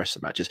rest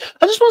of the matches.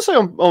 I just want to say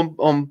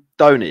on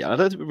Dhoni, and I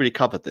don't think we really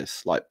covered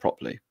this like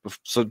properly.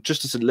 So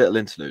just as a little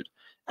interlude,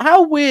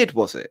 how weird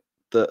was it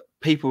that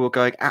people were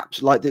going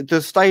absolutely like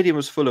the stadium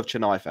was full of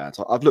Chennai fans?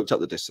 I've looked up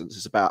the distance;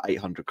 it's about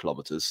 800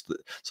 kilometers,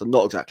 so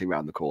not exactly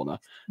around the corner.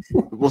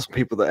 It wasn't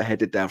people that are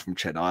headed down from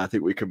Chennai. I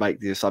think we can make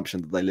the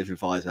assumption that they live in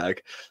Vizag.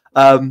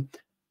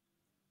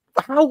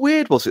 How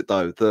weird was it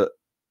though that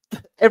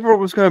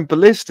everyone was going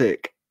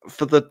ballistic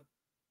for the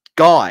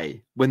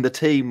guy when the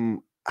team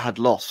had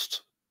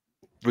lost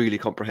really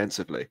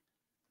comprehensively?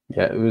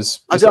 Yeah, it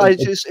was. It's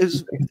literally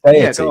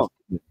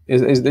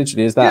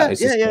is that.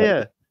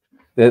 Yeah.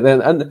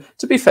 And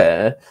to be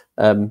fair,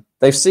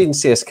 they've seen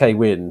CSK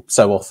win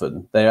so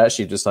often. They're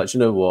actually just like, you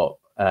know what?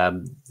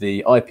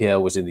 The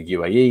IPL was in the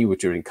UAE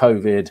during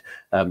COVID.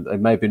 They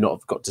maybe not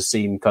have got to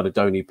see kind of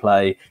Dhoni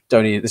play.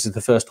 Dhoni, this is the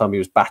first time he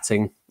was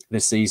batting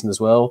this season as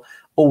well.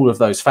 All of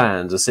those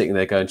fans are sitting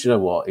there going, do you know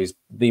what? He's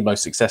the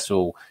most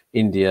successful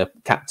India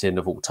captain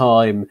of all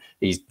time.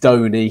 He's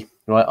Dhoni,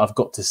 right? I've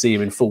got to see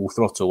him in full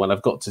throttle and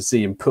I've got to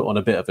see him put on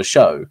a bit of a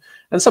show.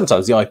 And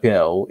sometimes the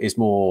IPL is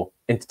more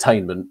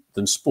entertainment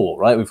than sport,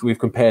 right? We've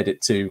compared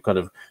it to kind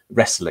of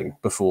wrestling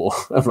before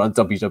around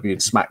WWE and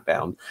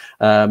SmackDown.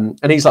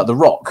 And he's like The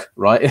Rock,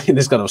 right? In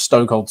this kind of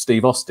Stone Cold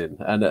Steve Austin.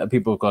 And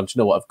people have gone, do you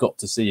know what? I've got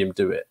to see him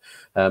do it.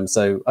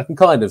 So I can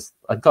kind of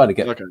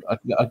get, okay.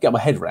 I get my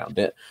head around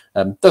it.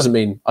 Doesn't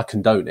mean I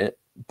condone it,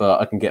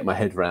 but I can get my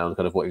head around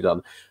kind of what you've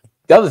done.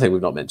 The other thing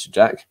we've not mentioned,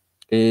 Jack,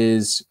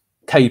 is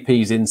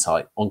KP's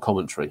insight on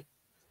commentary.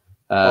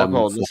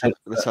 For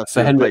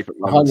Henrik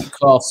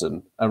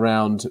Klaasen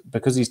around,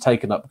 because he's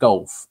taken up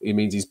golf, it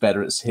means he's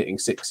better at hitting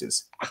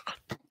sixes.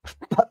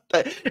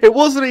 It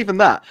wasn't even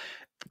that.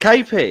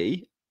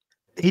 KP,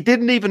 he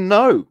didn't even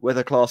know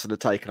whether Klaasen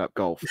had taken up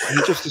golf.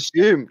 He just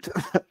assumed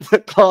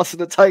that Klaasen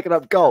had taken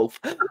up golf,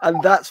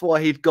 and that's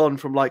why he'd gone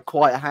from like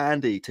quite a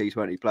handy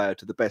T20 player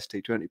to the best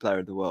T20 player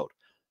in the world.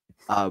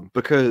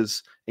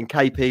 Because in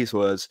KP's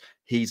words,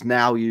 he's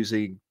now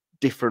using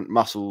different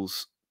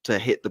muscles to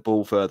hit the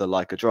ball further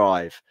like a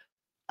drive,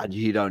 and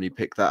he'd only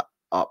pick that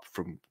up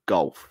from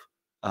golf.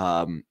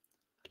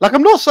 Like,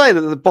 I'm not saying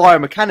that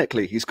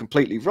biomechanically he's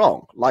completely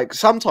wrong. Like,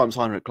 sometimes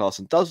Henrik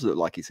Klaasen does look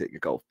like he's hitting a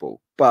golf ball,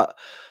 but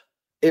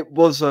it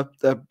was a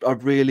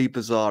really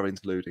bizarre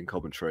interlude in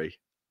commentary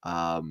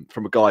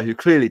from a guy who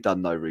clearly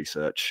done no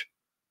research.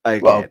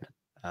 Again,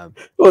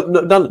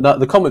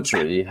 the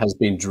commentary has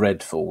been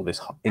dreadful this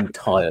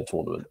entire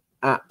tournament.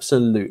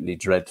 Absolutely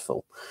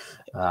dreadful.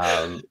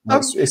 In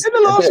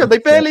the last game, they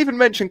barely even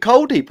mentioned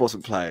Kuldeep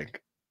wasn't playing,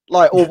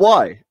 like, or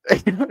why?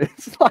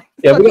 It's like,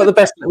 yeah, we got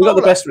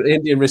the best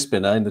Indian wrist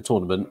spinner in the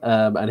tournament,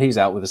 and he's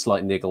out with a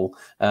slight niggle.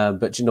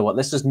 But you know what?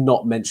 Let's just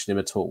not mention him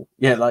at all.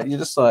 Yeah, like you're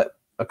just like,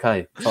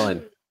 okay,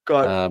 fine.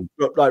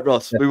 Right,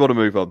 Ross, we want to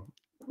move on.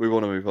 We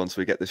want to move on so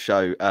we get this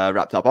show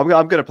wrapped up. I'm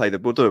going to play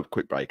we'll do a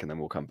quick break and then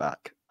we'll come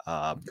back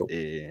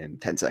in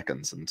 10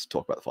 seconds and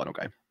talk about the final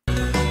game.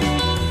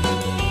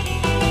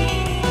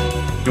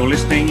 You're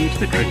listening to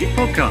the Cricket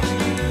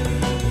Podcast.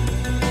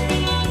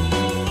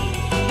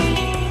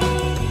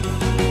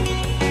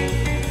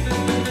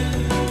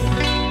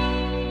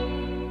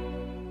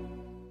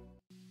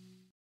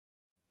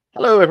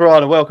 Hello,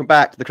 everyone, and welcome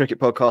back to the Cricket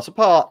Podcast,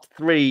 part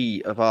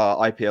 3 of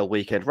our IPL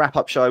weekend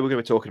wrap-up show. We're going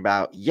to be talking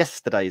about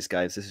yesterday's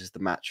games. This is the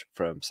match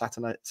from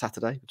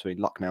Saturday between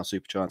Lucknow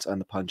Super Giants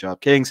and the Punjab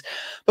Kings.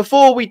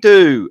 Before we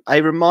do,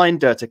 a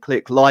reminder to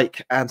click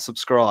like and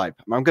subscribe.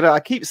 I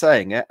keep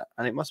saying it,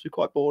 and it must be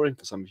quite boring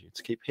for some of you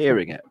to keep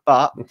hearing it,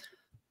 but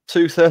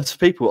 2/3 of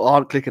people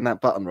aren't clicking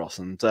that button, Ross,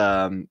 and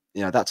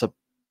that's a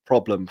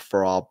problem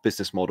for our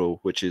business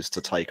model, which is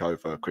to take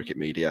over cricket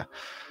media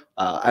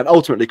and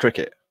ultimately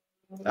cricket.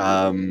 We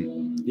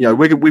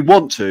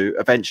want to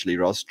eventually,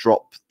 Ross,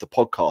 drop the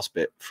podcast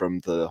bit from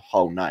the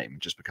whole name,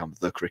 just become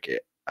the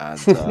cricket and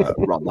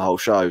run the whole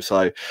show.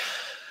 So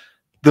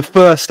the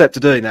first step to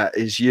doing that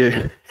is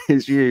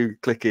you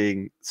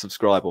clicking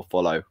subscribe or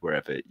follow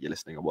wherever you're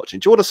listening or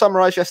watching. Do you want to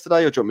summarize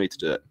yesterday, or do you want me to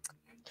do it?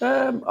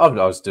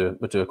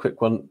 We'll do a quick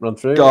run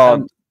through. Go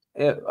on.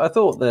 Yeah, I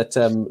thought that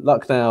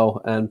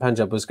Lucknow and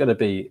Punjab was going to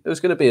be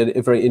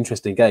a very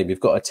interesting game.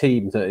 You've got a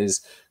team that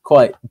is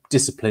quite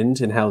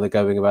disciplined in how they're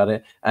going about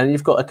it, and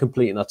you've got a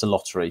complete and utter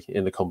lottery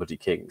in the Comedy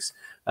Kings.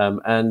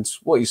 And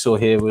what you saw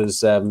here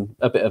was a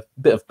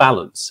bit of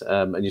balance,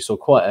 and you saw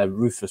quite a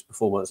ruthless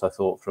performance, I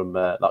thought, from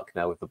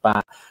Lucknow with the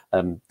bat.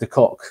 De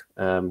Kock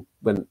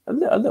went a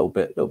little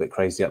bit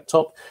crazy up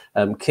top.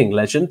 King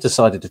Legend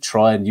decided to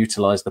try and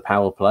utilise the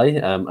power play,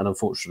 and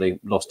unfortunately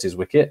lost his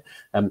wicket.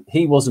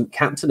 He wasn't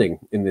captaining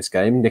in this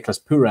game. Nicholas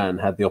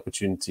Pooran had the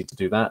opportunity to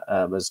do that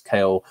as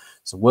KL's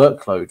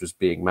workload was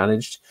being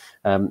managed,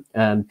 and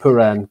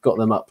Pooran got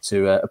them up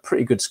to a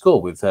pretty good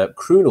score with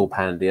Krunal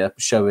Pandya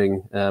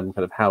showing kind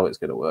of how it's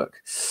going to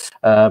work.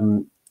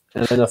 And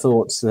then I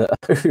thought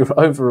that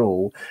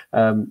overall,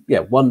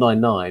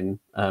 199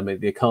 at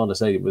the Akana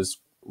Stadium was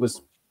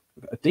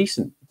a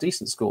decent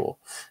score,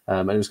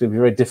 and it was going to be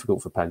very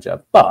difficult for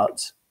Punjab.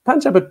 But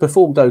Punjab had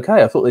performed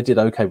okay. I thought they did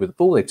okay with the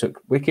ball. They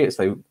took wickets.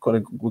 They kind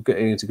of were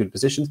getting into good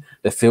positions.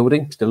 Their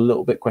fielding still a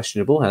little bit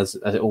questionable, as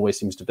it always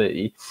seems to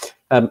be.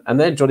 And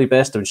then Johnny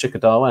Bairstow and Shikhar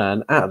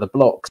Dhawan out of the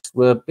blocks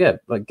were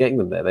getting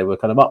them there. They were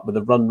kind of up with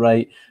the run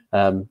rate.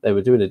 They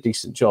were doing a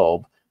decent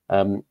job.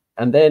 And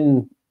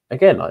then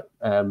again,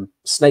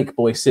 Snake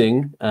Boy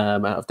Singh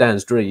out of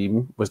Dan's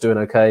Dream was doing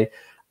okay.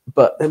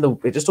 But then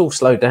it just all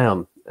slowed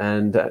down,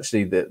 and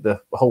actually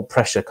the whole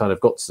pressure kind of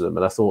got to them.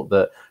 And I thought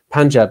that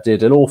Punjab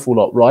did an awful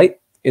lot right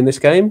in this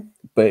game,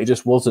 but it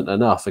just wasn't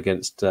enough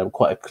against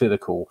quite a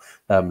clinical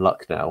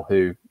Lucknow,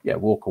 who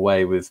walk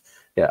away with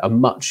a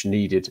much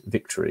needed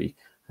victory.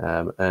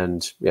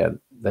 And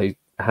they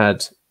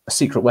had a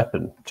secret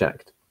weapon,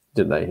 Jack,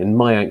 didn't they? In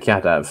Mayank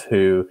Yadav,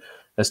 who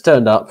has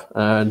turned up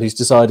and he's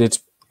decided,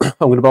 I'm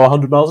going to bowl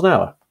 100 miles an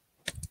hour.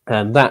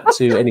 And that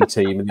to any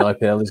team in the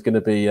IPL is going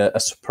to be a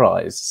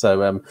surprise.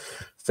 So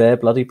fair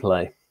bloody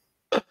play.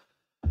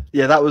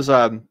 Yeah, that was.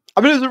 I mean,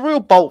 it was a real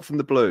bolt from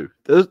the blue.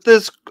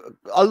 There's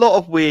a lot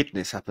of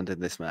weirdness happened in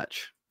this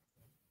match.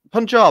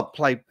 Punjab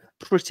played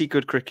pretty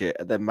good cricket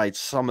and then made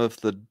some of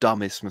the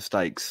dumbest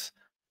mistakes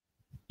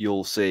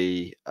you'll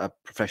see a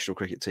professional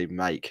cricket team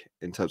make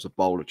in terms of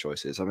bowler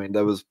choices. I mean,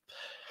 there was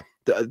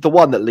the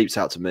one that leaps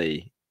out to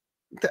me.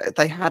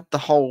 They had the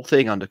whole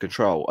thing under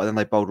control, and then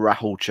they bowled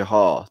Rahul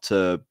Chahar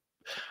to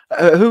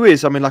who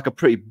is, I mean, like a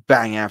pretty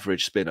bang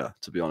average spinner,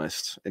 to be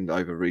honest,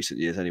 over recent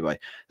years anyway.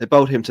 They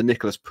bowled him to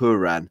Nicholas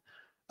Pooran,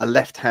 a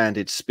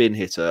left-handed spin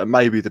hitter, and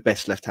maybe the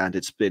best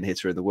left-handed spin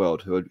hitter in the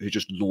world, who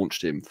just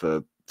launched him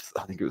for,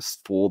 I think it was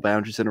 4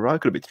 boundaries in a row,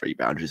 could have been 3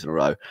 boundaries in a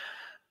row.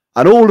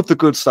 And all of the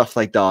good stuff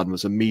they'd done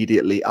was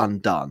immediately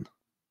undone.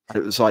 And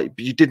it was like,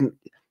 you didn't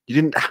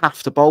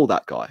have to bowl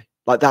that guy.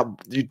 Like that,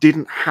 you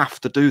didn't have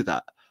to do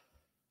that.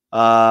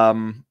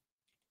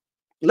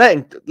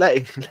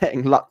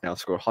 Letting Lucknow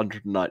score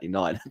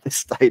 199 at this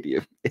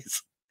stadium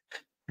is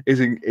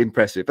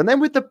impressive. And then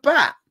with the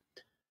bat,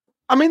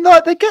 I mean,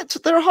 like they get to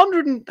they're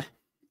 100.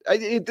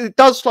 It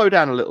does slow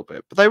down a little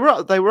bit, but they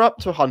were up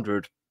to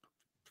 100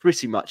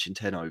 pretty much in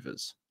 10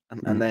 overs,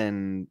 and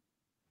then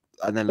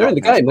they're in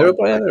the game.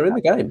 They're in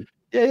the game.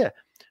 Yeah.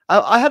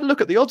 I had a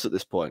look at the odds at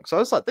this point, so I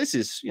was like, this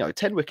is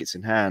 10 wickets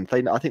in hand.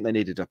 I think they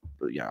needed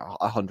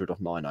 100 off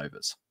 9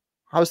 overs.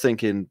 I was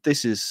thinking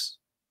this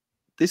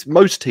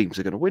most teams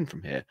are going to win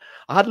from here.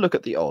 I had a look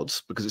at the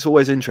odds because it's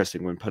always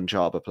interesting when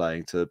Punjab are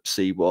playing to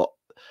see what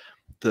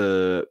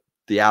the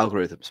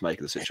algorithms make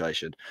of the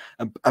situation.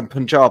 And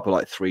Punjab were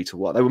like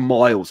 3-1. They were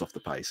miles off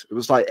the pace. It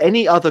was like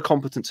any other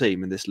competent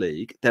team in this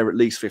league, they're at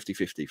least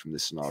 50-50 from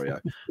this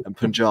scenario. And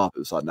Punjab, it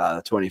was like,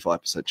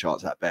 25%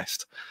 chance at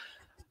best.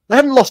 They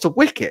hadn't lost a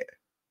wicket.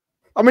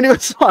 I mean, it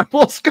was like,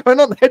 what's going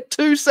on? They had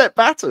 2 set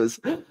batters.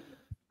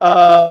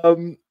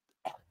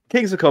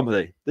 Kings of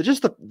comedy.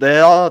 They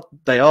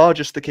are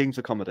just the kings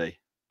of comedy.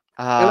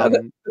 I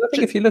think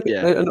if you look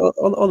at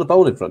on the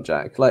bowling front,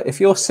 Jack, like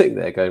if you're sitting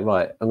there going,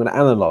 right, I'm going to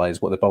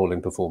analyse what the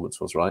bowling performance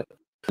was, right,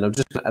 and I'm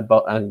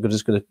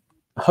just going to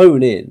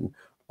hone in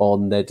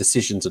on their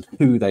decisions and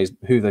who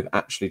they've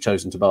actually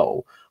chosen to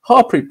bowl.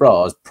 Harpreet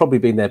Brar has probably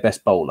been their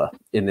best bowler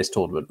in this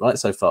tournament, right,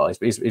 so far. He's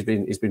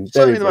been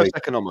certainly the most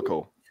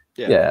economical.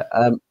 Yeah.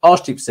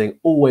 Arshdeep Singh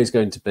always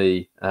going to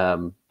be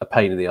a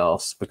pain in the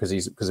arse because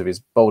of his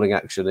bowling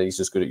action, and he's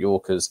just good at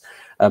Yorkers.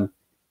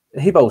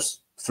 He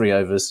bowls 3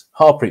 overs.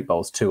 Harpreet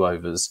bowls 2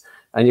 overs,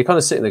 and you're kind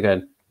of sitting there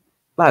going,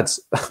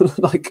 lads,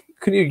 like,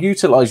 can you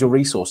utilise your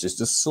resources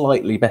just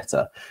slightly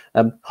better?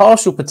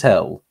 Harshal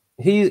Patel,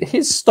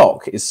 his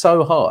stock is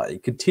so high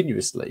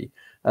continuously,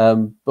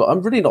 but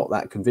I'm really not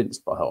that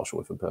convinced by Harshal,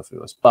 if I'm perfectly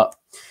honest. But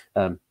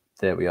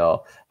there we are.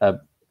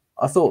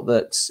 I thought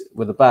that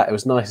with the bat, it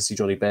was nice to see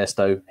Johnny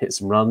Bairstow hit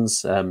some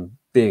runs.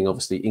 Being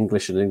obviously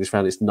English and an English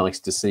fan, it's nice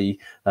to see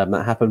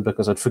that happen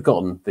because I'd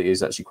forgotten that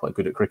he's actually quite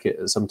good at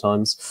cricket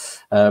sometimes.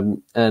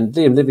 And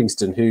Liam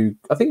Livingstone, who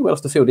I think he went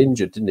off the field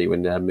injured, didn't he,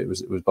 when it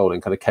was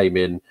bowling, kind of came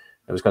in and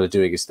was kind of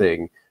doing his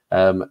thing.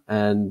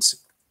 And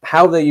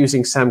how they're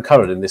using Sam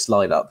Curran in this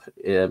lineup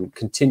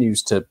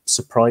continues to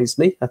surprise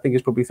me, I think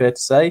is probably fair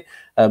to say.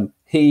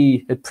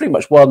 He had pretty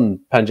much won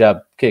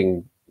Punjab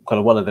King kind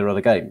of one of their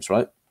other games,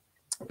 right?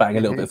 batting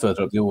a little bit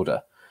further up the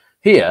order.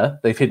 Here,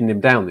 they've hidden him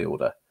down the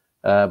order,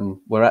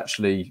 where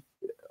actually,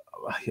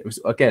 it was,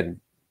 again,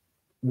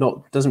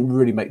 doesn't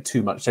really make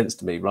too much sense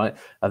to me, right?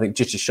 I think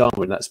Jita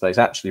Sharma in that space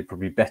actually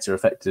probably better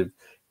effective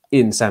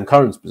in Sam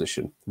Curran's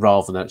position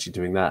rather than actually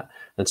doing that.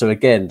 And so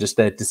again, just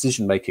their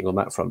decision making on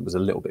that front was a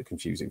little bit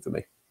confusing for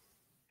me.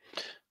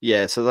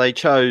 Yeah, so I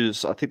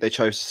think they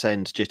chose to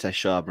send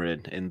Jitesh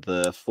Sharma in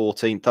the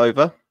 14th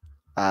over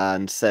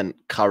and sent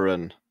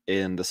Curran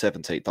in the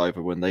 17th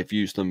over when they've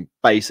used them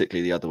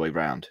basically the other way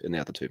round in the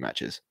other two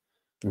matches.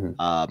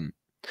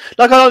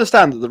 Like, I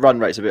understand that the run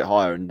rate's a bit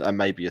higher and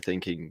maybe you're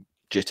thinking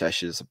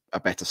Jitesh is a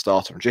better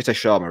starter. And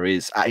Jitesh Sharma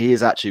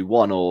is actually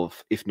one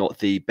of, if not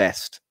the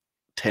best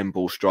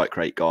 10-ball strike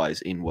rate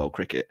guys in world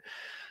cricket.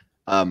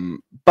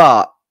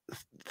 But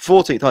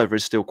 14th over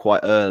is still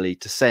quite early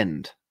to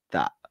send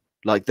that.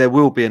 Like, there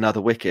will be another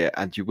wicket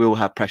and you will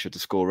have pressure to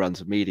score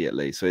runs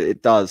immediately. So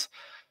it does.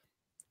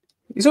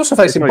 He's also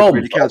facing bombs.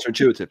 Really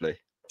counterintuitively.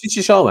 Jita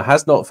Sharma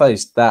has not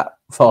faced that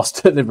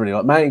fast delivery.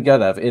 Like Mayank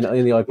Yadav in the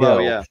IPL.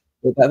 Well, yeah.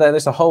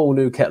 There's a whole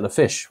new kettle of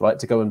fish, right,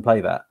 to go and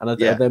play that. And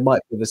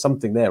there's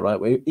something there, right?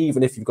 Where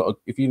even if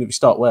you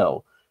start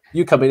well,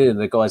 you come in and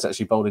the guy's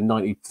actually bowling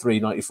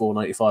 93, 94,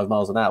 95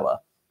 miles an hour.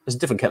 It's a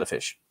different kettle of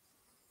fish.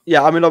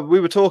 Yeah, I mean,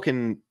 we've talked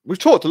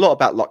a lot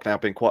about Lucknow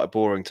being quite a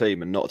boring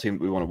team and not a team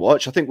that we want to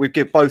watch. I think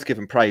we've both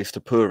given praise to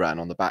Pooran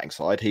on the batting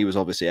side. He was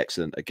obviously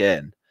excellent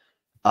again.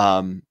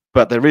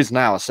 But there is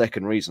now a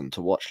second reason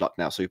to watch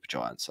Lucknow Super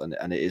Giants, and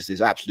it is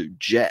this absolute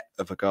jet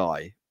of a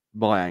guy,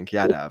 Mayank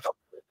Yadav.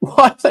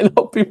 Why have they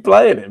not been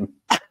playing him?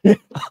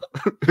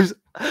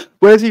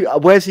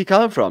 Where's he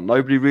coming from?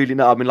 Nobody really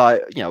knows. I mean,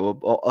 like, you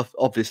know,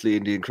 obviously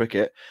Indian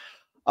cricket.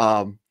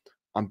 I'm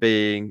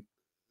being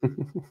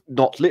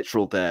not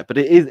literal there, but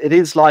it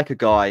is like a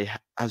guy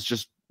has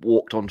just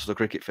walked onto the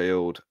cricket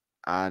field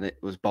and it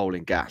was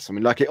bowling gas. I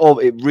mean, like, it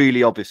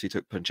really obviously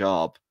took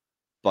Punjab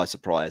by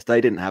surprise. They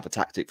didn't have a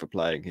tactic for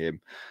playing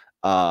him.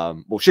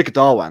 Well, Shikhar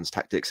Dhawan's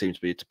tactic seems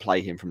to be to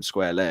play him from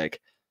square leg.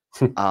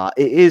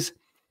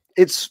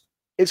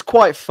 It's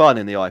quite fun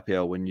in the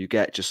IPL when you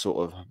get just sort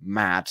of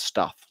mad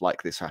stuff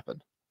like this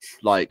happen.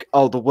 Like,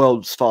 the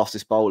world's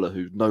fastest bowler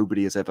who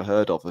nobody has ever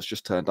heard of has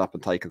just turned up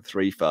and taken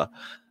 3 for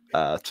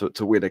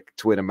to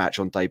win a match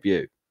on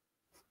debut.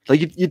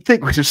 Like, you'd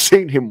think we'd have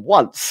seen him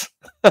once.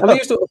 I mean,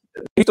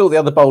 you saw the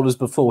other bowlers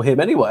before him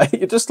anyway.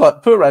 You're just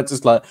like, Pooran's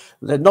just like,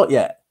 not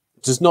yet.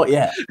 Just not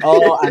yet.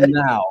 And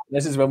now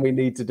this is when we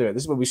need to do it.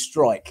 This is when we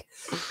strike.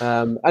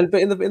 But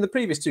in the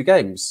previous 2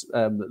 games,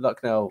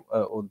 Lucknow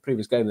or the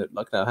previous game that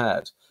Lucknow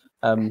had,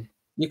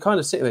 you kind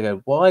of sit there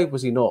going, why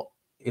was he not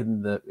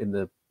in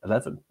the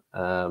 11?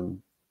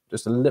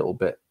 Just a little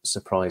bit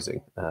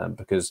surprising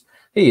because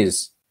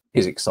he's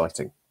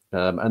exciting,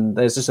 and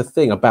there's just a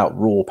thing about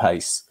raw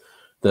pace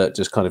that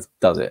just kind of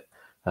does it.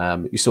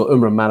 You saw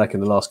Umran Malik in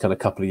the last kind of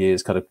couple of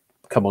years kind of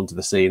come onto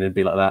the scene and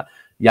be like that.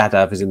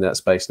 Yadav is in that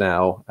space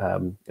now,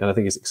 and I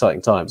think it's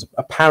exciting times.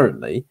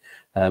 Apparently,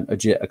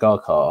 Ajit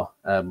Agarkar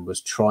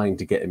was trying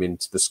to get him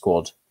into the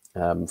squad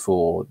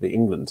for the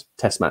England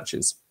Test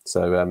matches.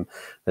 So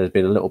there's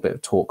been a little bit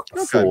of talk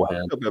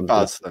beforehand. A bit of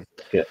buzz then.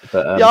 Yeah,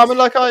 but, I mean,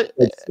 like I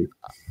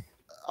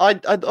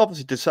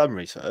obviously did some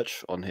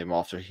research on him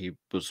after he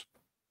was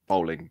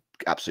bowling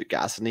absolute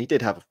gas, and he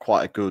did have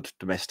quite a good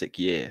domestic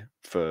year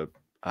for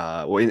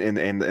in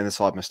the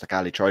Syed Mustaq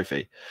Ali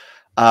Trophy.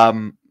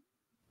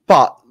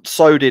 But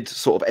so did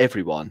sort of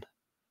everyone,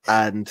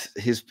 and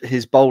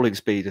his bowling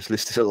speed is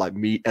listed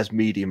as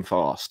medium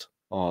fast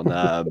on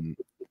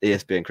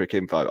ESPN Cricket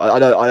Info. I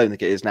don't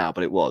think it is now,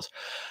 but it was,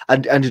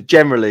 and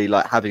generally,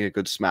 like, having a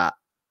good smat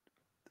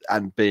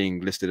and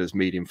being listed as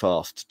medium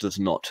fast does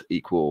not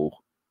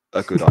equal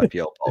a good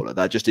IPL bowler.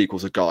 That just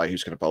equals a guy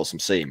who's going to bowl some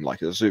seam.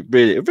 Like, it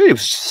really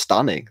was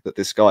stunning that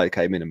this guy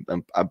came in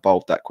and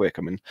bowled that quick.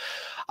 I mean,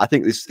 I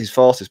think his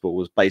fastest ball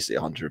was basically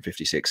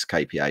 156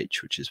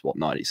 kph, which is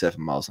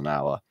 97 miles an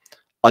hour.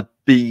 I'd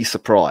be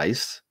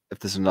surprised if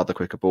there's another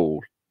quicker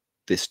ball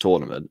this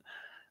tournament,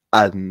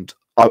 and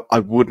I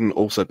wouldn't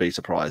also be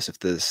surprised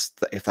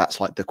if that's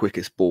like the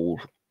quickest ball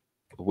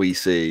we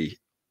see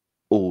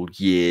all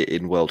year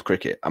in world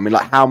cricket. I mean,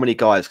 like, how many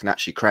guys can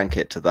actually crank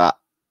it to that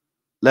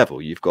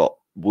level? You've got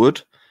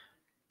Wood,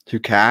 who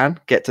can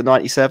get to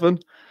 97.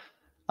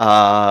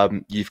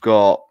 You've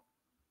got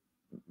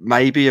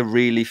maybe a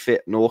really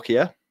fit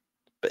Nokia,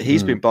 but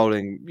he's been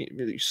bowling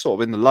sort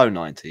of in the low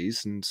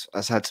 90s and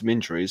has had some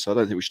injuries, so I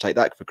don't think we should take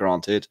that for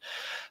granted.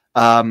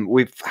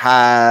 We've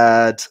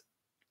had,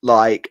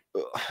 like,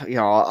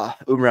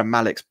 Umran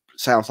Malik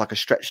sounds like a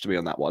stretch to me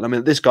on that one. I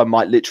mean, this guy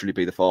might literally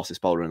be the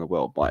fastest bowler in the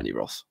world by any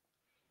Ross.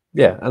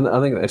 Yeah, and I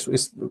think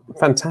it's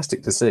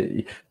fantastic to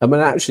see. I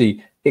mean,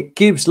 actually, it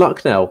gives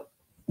Lucknow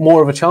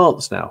more of a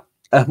chance now.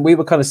 We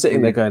were kind of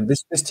sitting there going,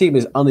 this team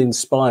is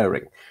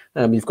uninspiring.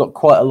 You've got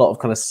quite a lot of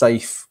kind of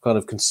safe, kind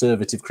of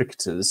conservative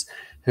cricketers.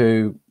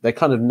 who they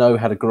kind of know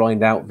how to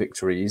grind out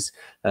victories.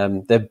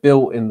 They're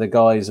built in the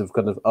guise of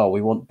kind of,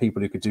 we want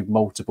people who could do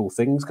multiple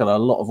things. Kind of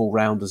a lot of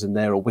all-rounders in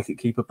there, or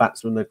wicket-keeper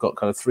batsmen. They've got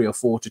kind of 3 or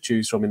 4 to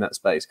choose from in that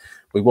space.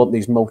 We want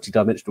these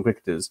multi-dimensional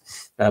cricketers.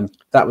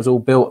 That was all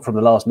built from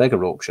the last mega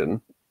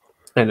auction,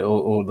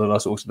 or the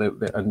last auction,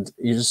 and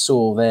you just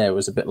saw there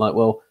was a bit like,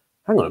 well,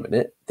 hang on a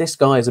minute, this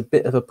guy is a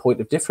bit of a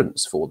point of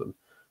difference for them.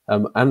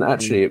 And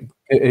actually,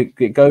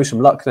 it goes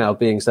from Lucknow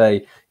being,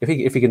 say,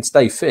 if he can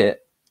stay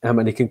fit,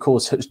 and he can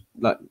cause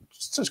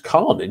such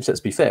carnage. Let's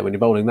be fair, when you're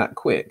bowling that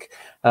quick,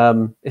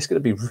 it's going to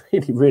be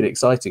really, really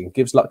exciting. It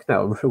gives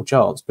Lucknow a real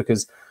chance,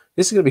 because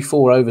this is going to be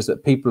 4 overs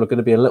that people are going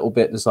to be a little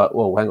bit just like,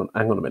 well, hang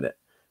on a minute,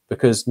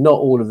 because not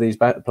all of these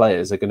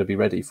players are going to be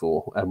ready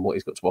for what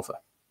he's got to offer.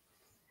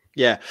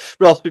 Yeah,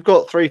 Ross, we've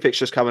got 3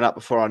 fixtures coming up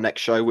before our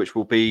next show, which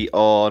will be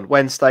on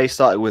Wednesday,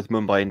 starting with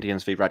Mumbai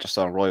Indians v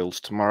Rajasthan Royals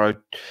tomorrow.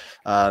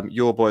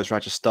 Your boys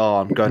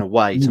Rajasthan going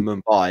away to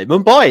Mumbai.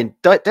 Mumbai in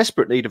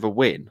desperate need of a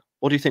win.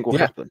 What do you think will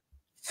happen?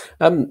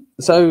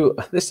 So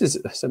this is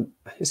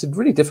it's a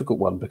really difficult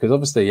one, because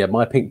obviously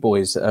my Pink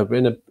Boys are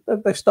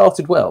they've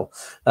started well,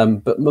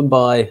 but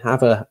Mumbai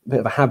have a bit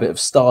of a habit of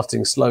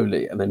starting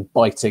slowly and then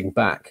biting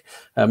back.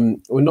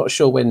 We're not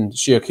sure when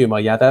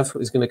Shiakumar Yadav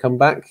is going to come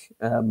back.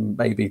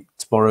 Maybe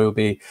tomorrow will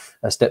be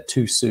a step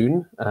too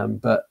soon,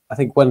 but I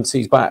think once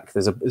he's back,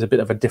 there's a bit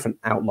of a different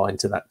outline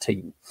to that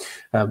team.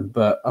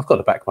 But I've got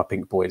to back my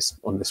Pink Boys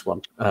on this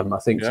one. I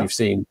think you've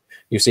seen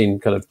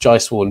kind of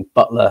Jaiswal and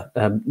Butler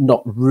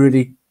not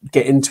really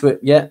get into it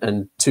yet,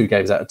 and 2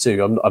 games out of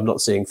 2. I'm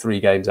not seeing 3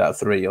 games out of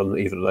 3 on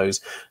either of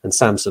those, and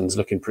Samson's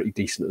looking pretty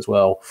decent as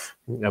well.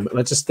 And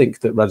I just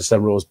think that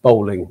Rajasthan Royals'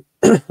 bowling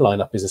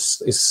lineup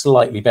is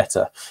slightly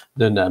better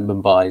than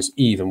Mumbai's,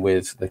 even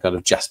with the kind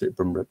of Jasprit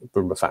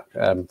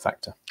Bumrah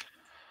factor.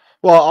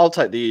 Well, I'll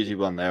take the easy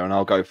one there, and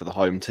I'll go for the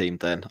home team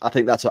then. I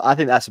think that's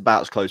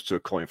about as close to a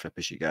coin flip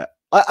as you get.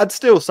 I'd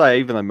still say,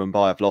 even though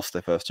Mumbai have lost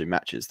their first 2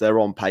 matches, they're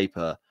on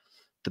paper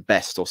the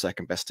best or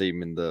second best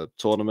team in the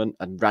tournament,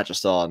 and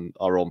Rajasthan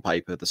are on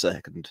paper the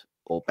second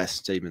or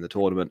best team in the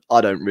tournament.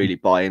 I don't really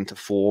buy into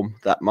form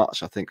that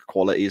much. I think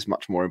quality is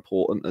much more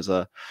important as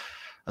a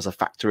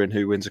factor in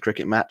who wins a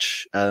cricket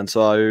match, and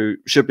so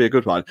should be a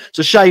good one. It's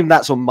a shame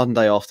that's on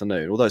Monday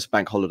afternoon, although it's a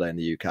bank holiday in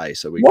the UK.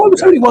 So why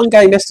was only 1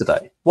 game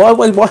yesterday? Why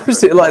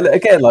was it like,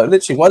 again, like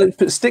literally? Why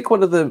don't stick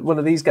one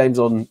of these games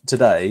on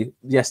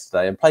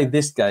yesterday, and play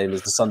this game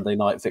as the Sunday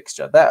night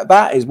fixture?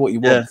 That is what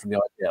you want from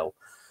the IPL.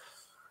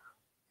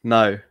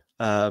 No.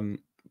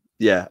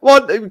 Yeah.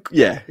 Well,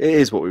 yeah, it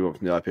is what we want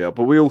from the IPL,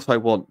 but we also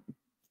want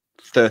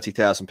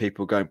 30,000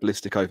 people going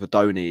ballistic over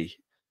Dhoni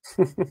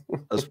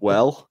as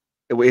well,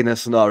 in a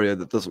scenario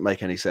that doesn't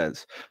make any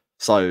sense.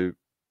 So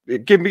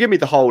give me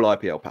the whole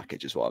IPL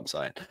package is what I'm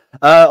saying.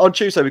 On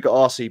Tuesday, we've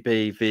got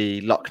RCB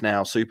v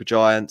Lucknow Super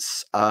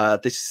Giants.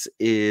 This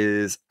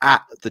is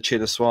at the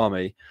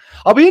Chinnaswamy.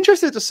 I'll be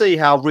interested to see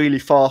how really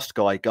fast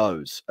guy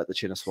goes at the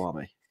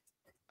Chinnaswamy.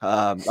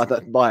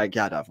 Mayank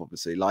Yadav,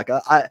 obviously. Like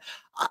I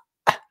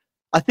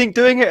think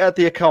doing it at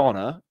the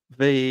Akana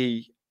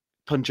v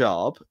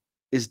Punjab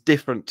is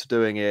different to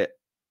doing it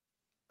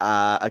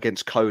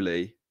against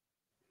Kohli.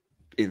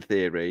 In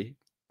theory,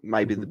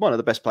 maybe one of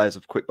the best players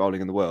of quick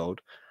bowling in the world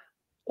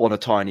on a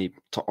tiny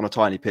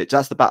pitch.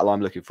 That's the battle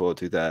I'm looking forward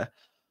to there.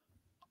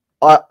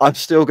 I'm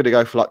still going to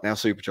go for Lucknow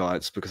Super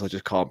Giants, because I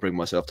just can't bring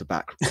myself to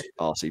back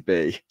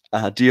RCB.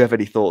 Do you have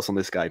any thoughts on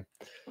this game?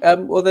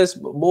 Well, there's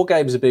more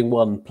games are being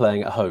won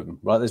playing at home,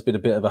 right? There's been a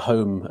bit of a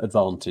home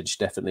advantage,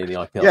 definitely, in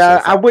the IPL.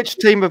 Yeah, and which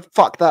team have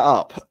fucked that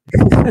up?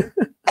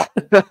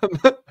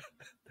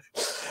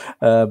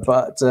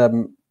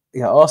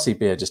 Yeah,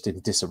 RCB are just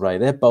in disarray.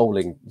 Their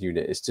bowling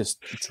unit is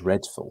just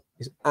dreadful.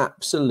 It's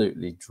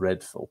absolutely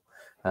dreadful.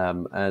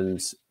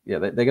 And yeah,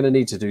 they're going to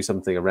need to do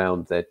something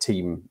around their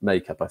team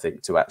makeup, I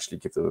think, to actually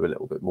give them a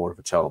little bit more of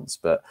a chance.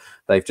 But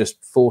they've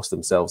just forced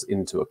themselves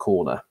into a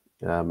corner.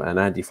 And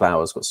Andy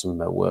Flower's got some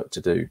work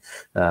to do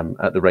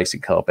at the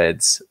racing car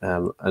beds.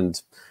 And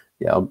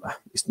yeah,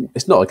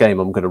 it's not a game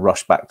I'm going to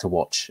rush back to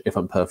watch, if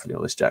I'm perfectly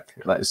honest, Jack.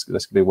 That's going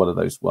to be one of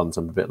those ones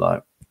I'm a bit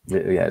like,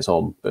 yeah, it's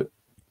on, but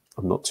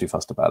I'm not too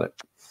fussed about it.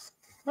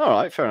 All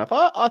right, fair enough.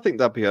 I think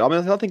that'd be good. I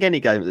mean, I think any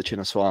game at the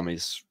Chinnaswamy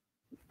is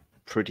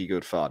pretty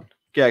good fun.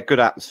 Yeah, good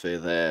atmosphere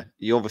there.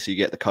 You obviously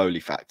get the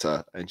Kohli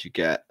factor, and you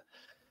get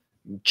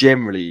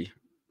generally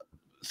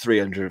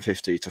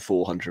 350 to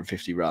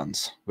 450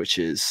 runs, which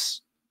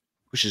is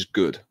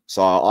good.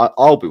 So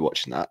I'll be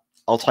watching that.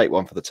 I'll take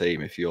one for the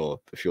team if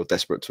you're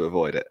desperate to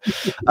avoid it.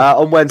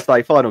 On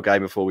Wednesday, final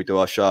game before we do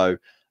our show,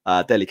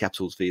 Delhi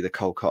Capitals v the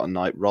Kolkata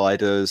Knight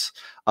Riders.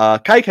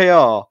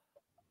 KKR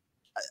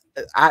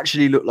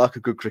actually look like a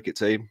good cricket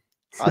team.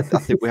 I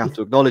think we have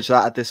to acknowledge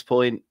that at this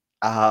point.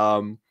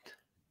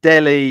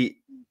 Delhi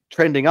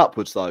trending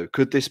upwards though.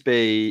 Could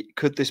Delhi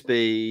go to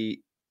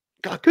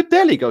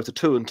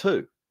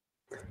 2-2?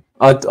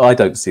 I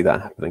don't see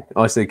that happening.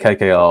 I see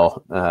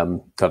KKR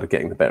kind of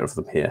getting the better of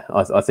them here.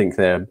 I think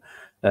they're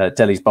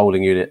Delhi's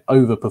bowling unit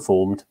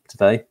overperformed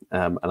today,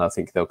 and I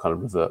think they'll kind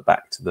of revert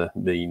back to the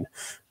mean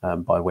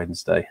by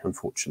Wednesday,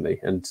 unfortunately.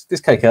 And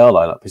this KKR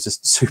lineup is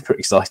just super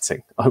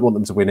exciting. I want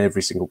them to win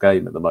every single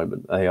game at the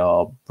moment. They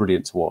are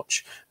brilliant to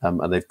watch,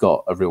 and they've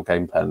got a real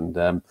game plan.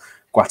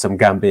 Gautam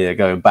Gambhir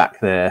going back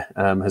there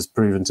has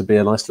proven to be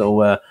a nice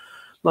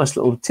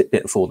little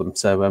tidbit for them.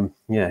 So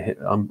yeah,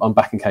 I'm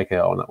backing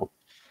KKR on that one.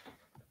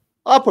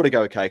 I'll probably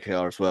go with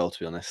KKR as well, to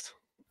be honest.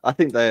 I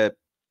think they're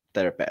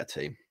a better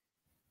team,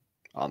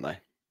 aren't they?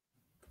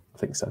 I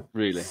think so.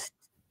 Really?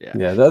 Yeah.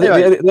 Yeah.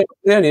 Anyway,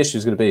 The only issue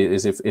is going to be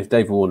is if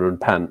Dave Warner and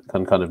Pant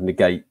can kind of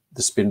negate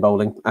the spin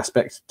bowling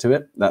aspect to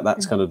it.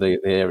 That's kind of the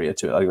area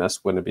to it. I think that's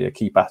going to be a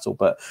key battle.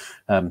 But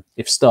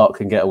if Stark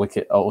can get a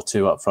wicket or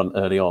two up front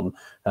early on,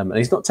 and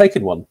he's not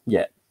taken one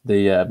yet.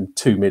 The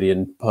 2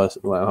 million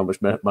how much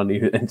money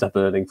he ends up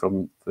earning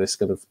from this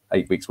kind of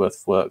 8 weeks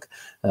worth of work.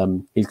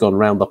 He's gone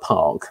round the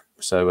park,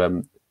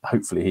 so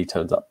hopefully he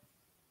turns up.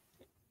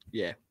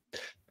 Yeah,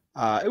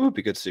 it would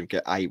be good to see him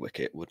get a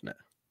wicket, wouldn't it?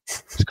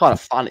 It's kind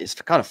of funny. It's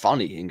kind of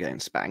funny him getting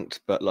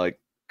spanked, but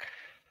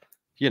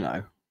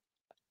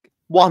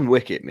one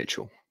wicket,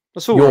 Mitchell.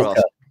 That's all we're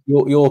asking.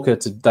 Yorker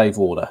to Dave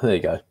Warner. There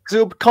you go. Because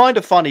it'll be kind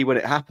of funny when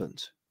it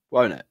happens,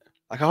 won't it?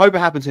 Like, I hope it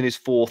happens in his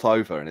 4th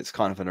over and it's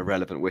kind of an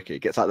irrelevant wicket. It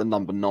gets like the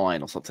number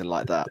 9 or something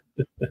like that.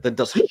 Then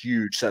does a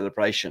huge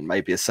celebration,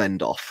 maybe a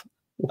send-off.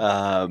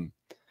 Anyway,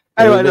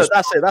 look,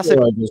 that's it. That's it.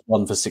 Was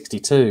 1 for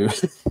 62.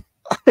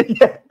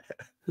 Yeah.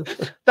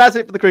 That's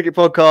it for the Cricket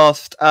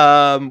Podcast.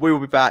 We will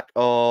be back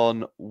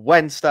on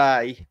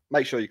Wednesday.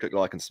 Make sure you click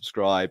like and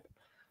subscribe.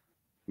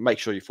 Make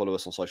sure you follow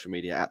us on social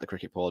media at the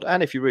Cricket Pod.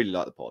 And if you really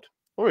like the pod,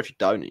 or if you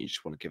don't and you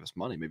just want to give us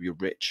money, maybe you're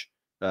rich,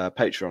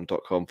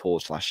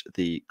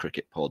 patreon.com/the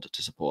Cricket Pod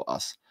to support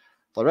us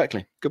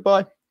directly.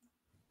 Goodbye.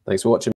 Thanks for watching.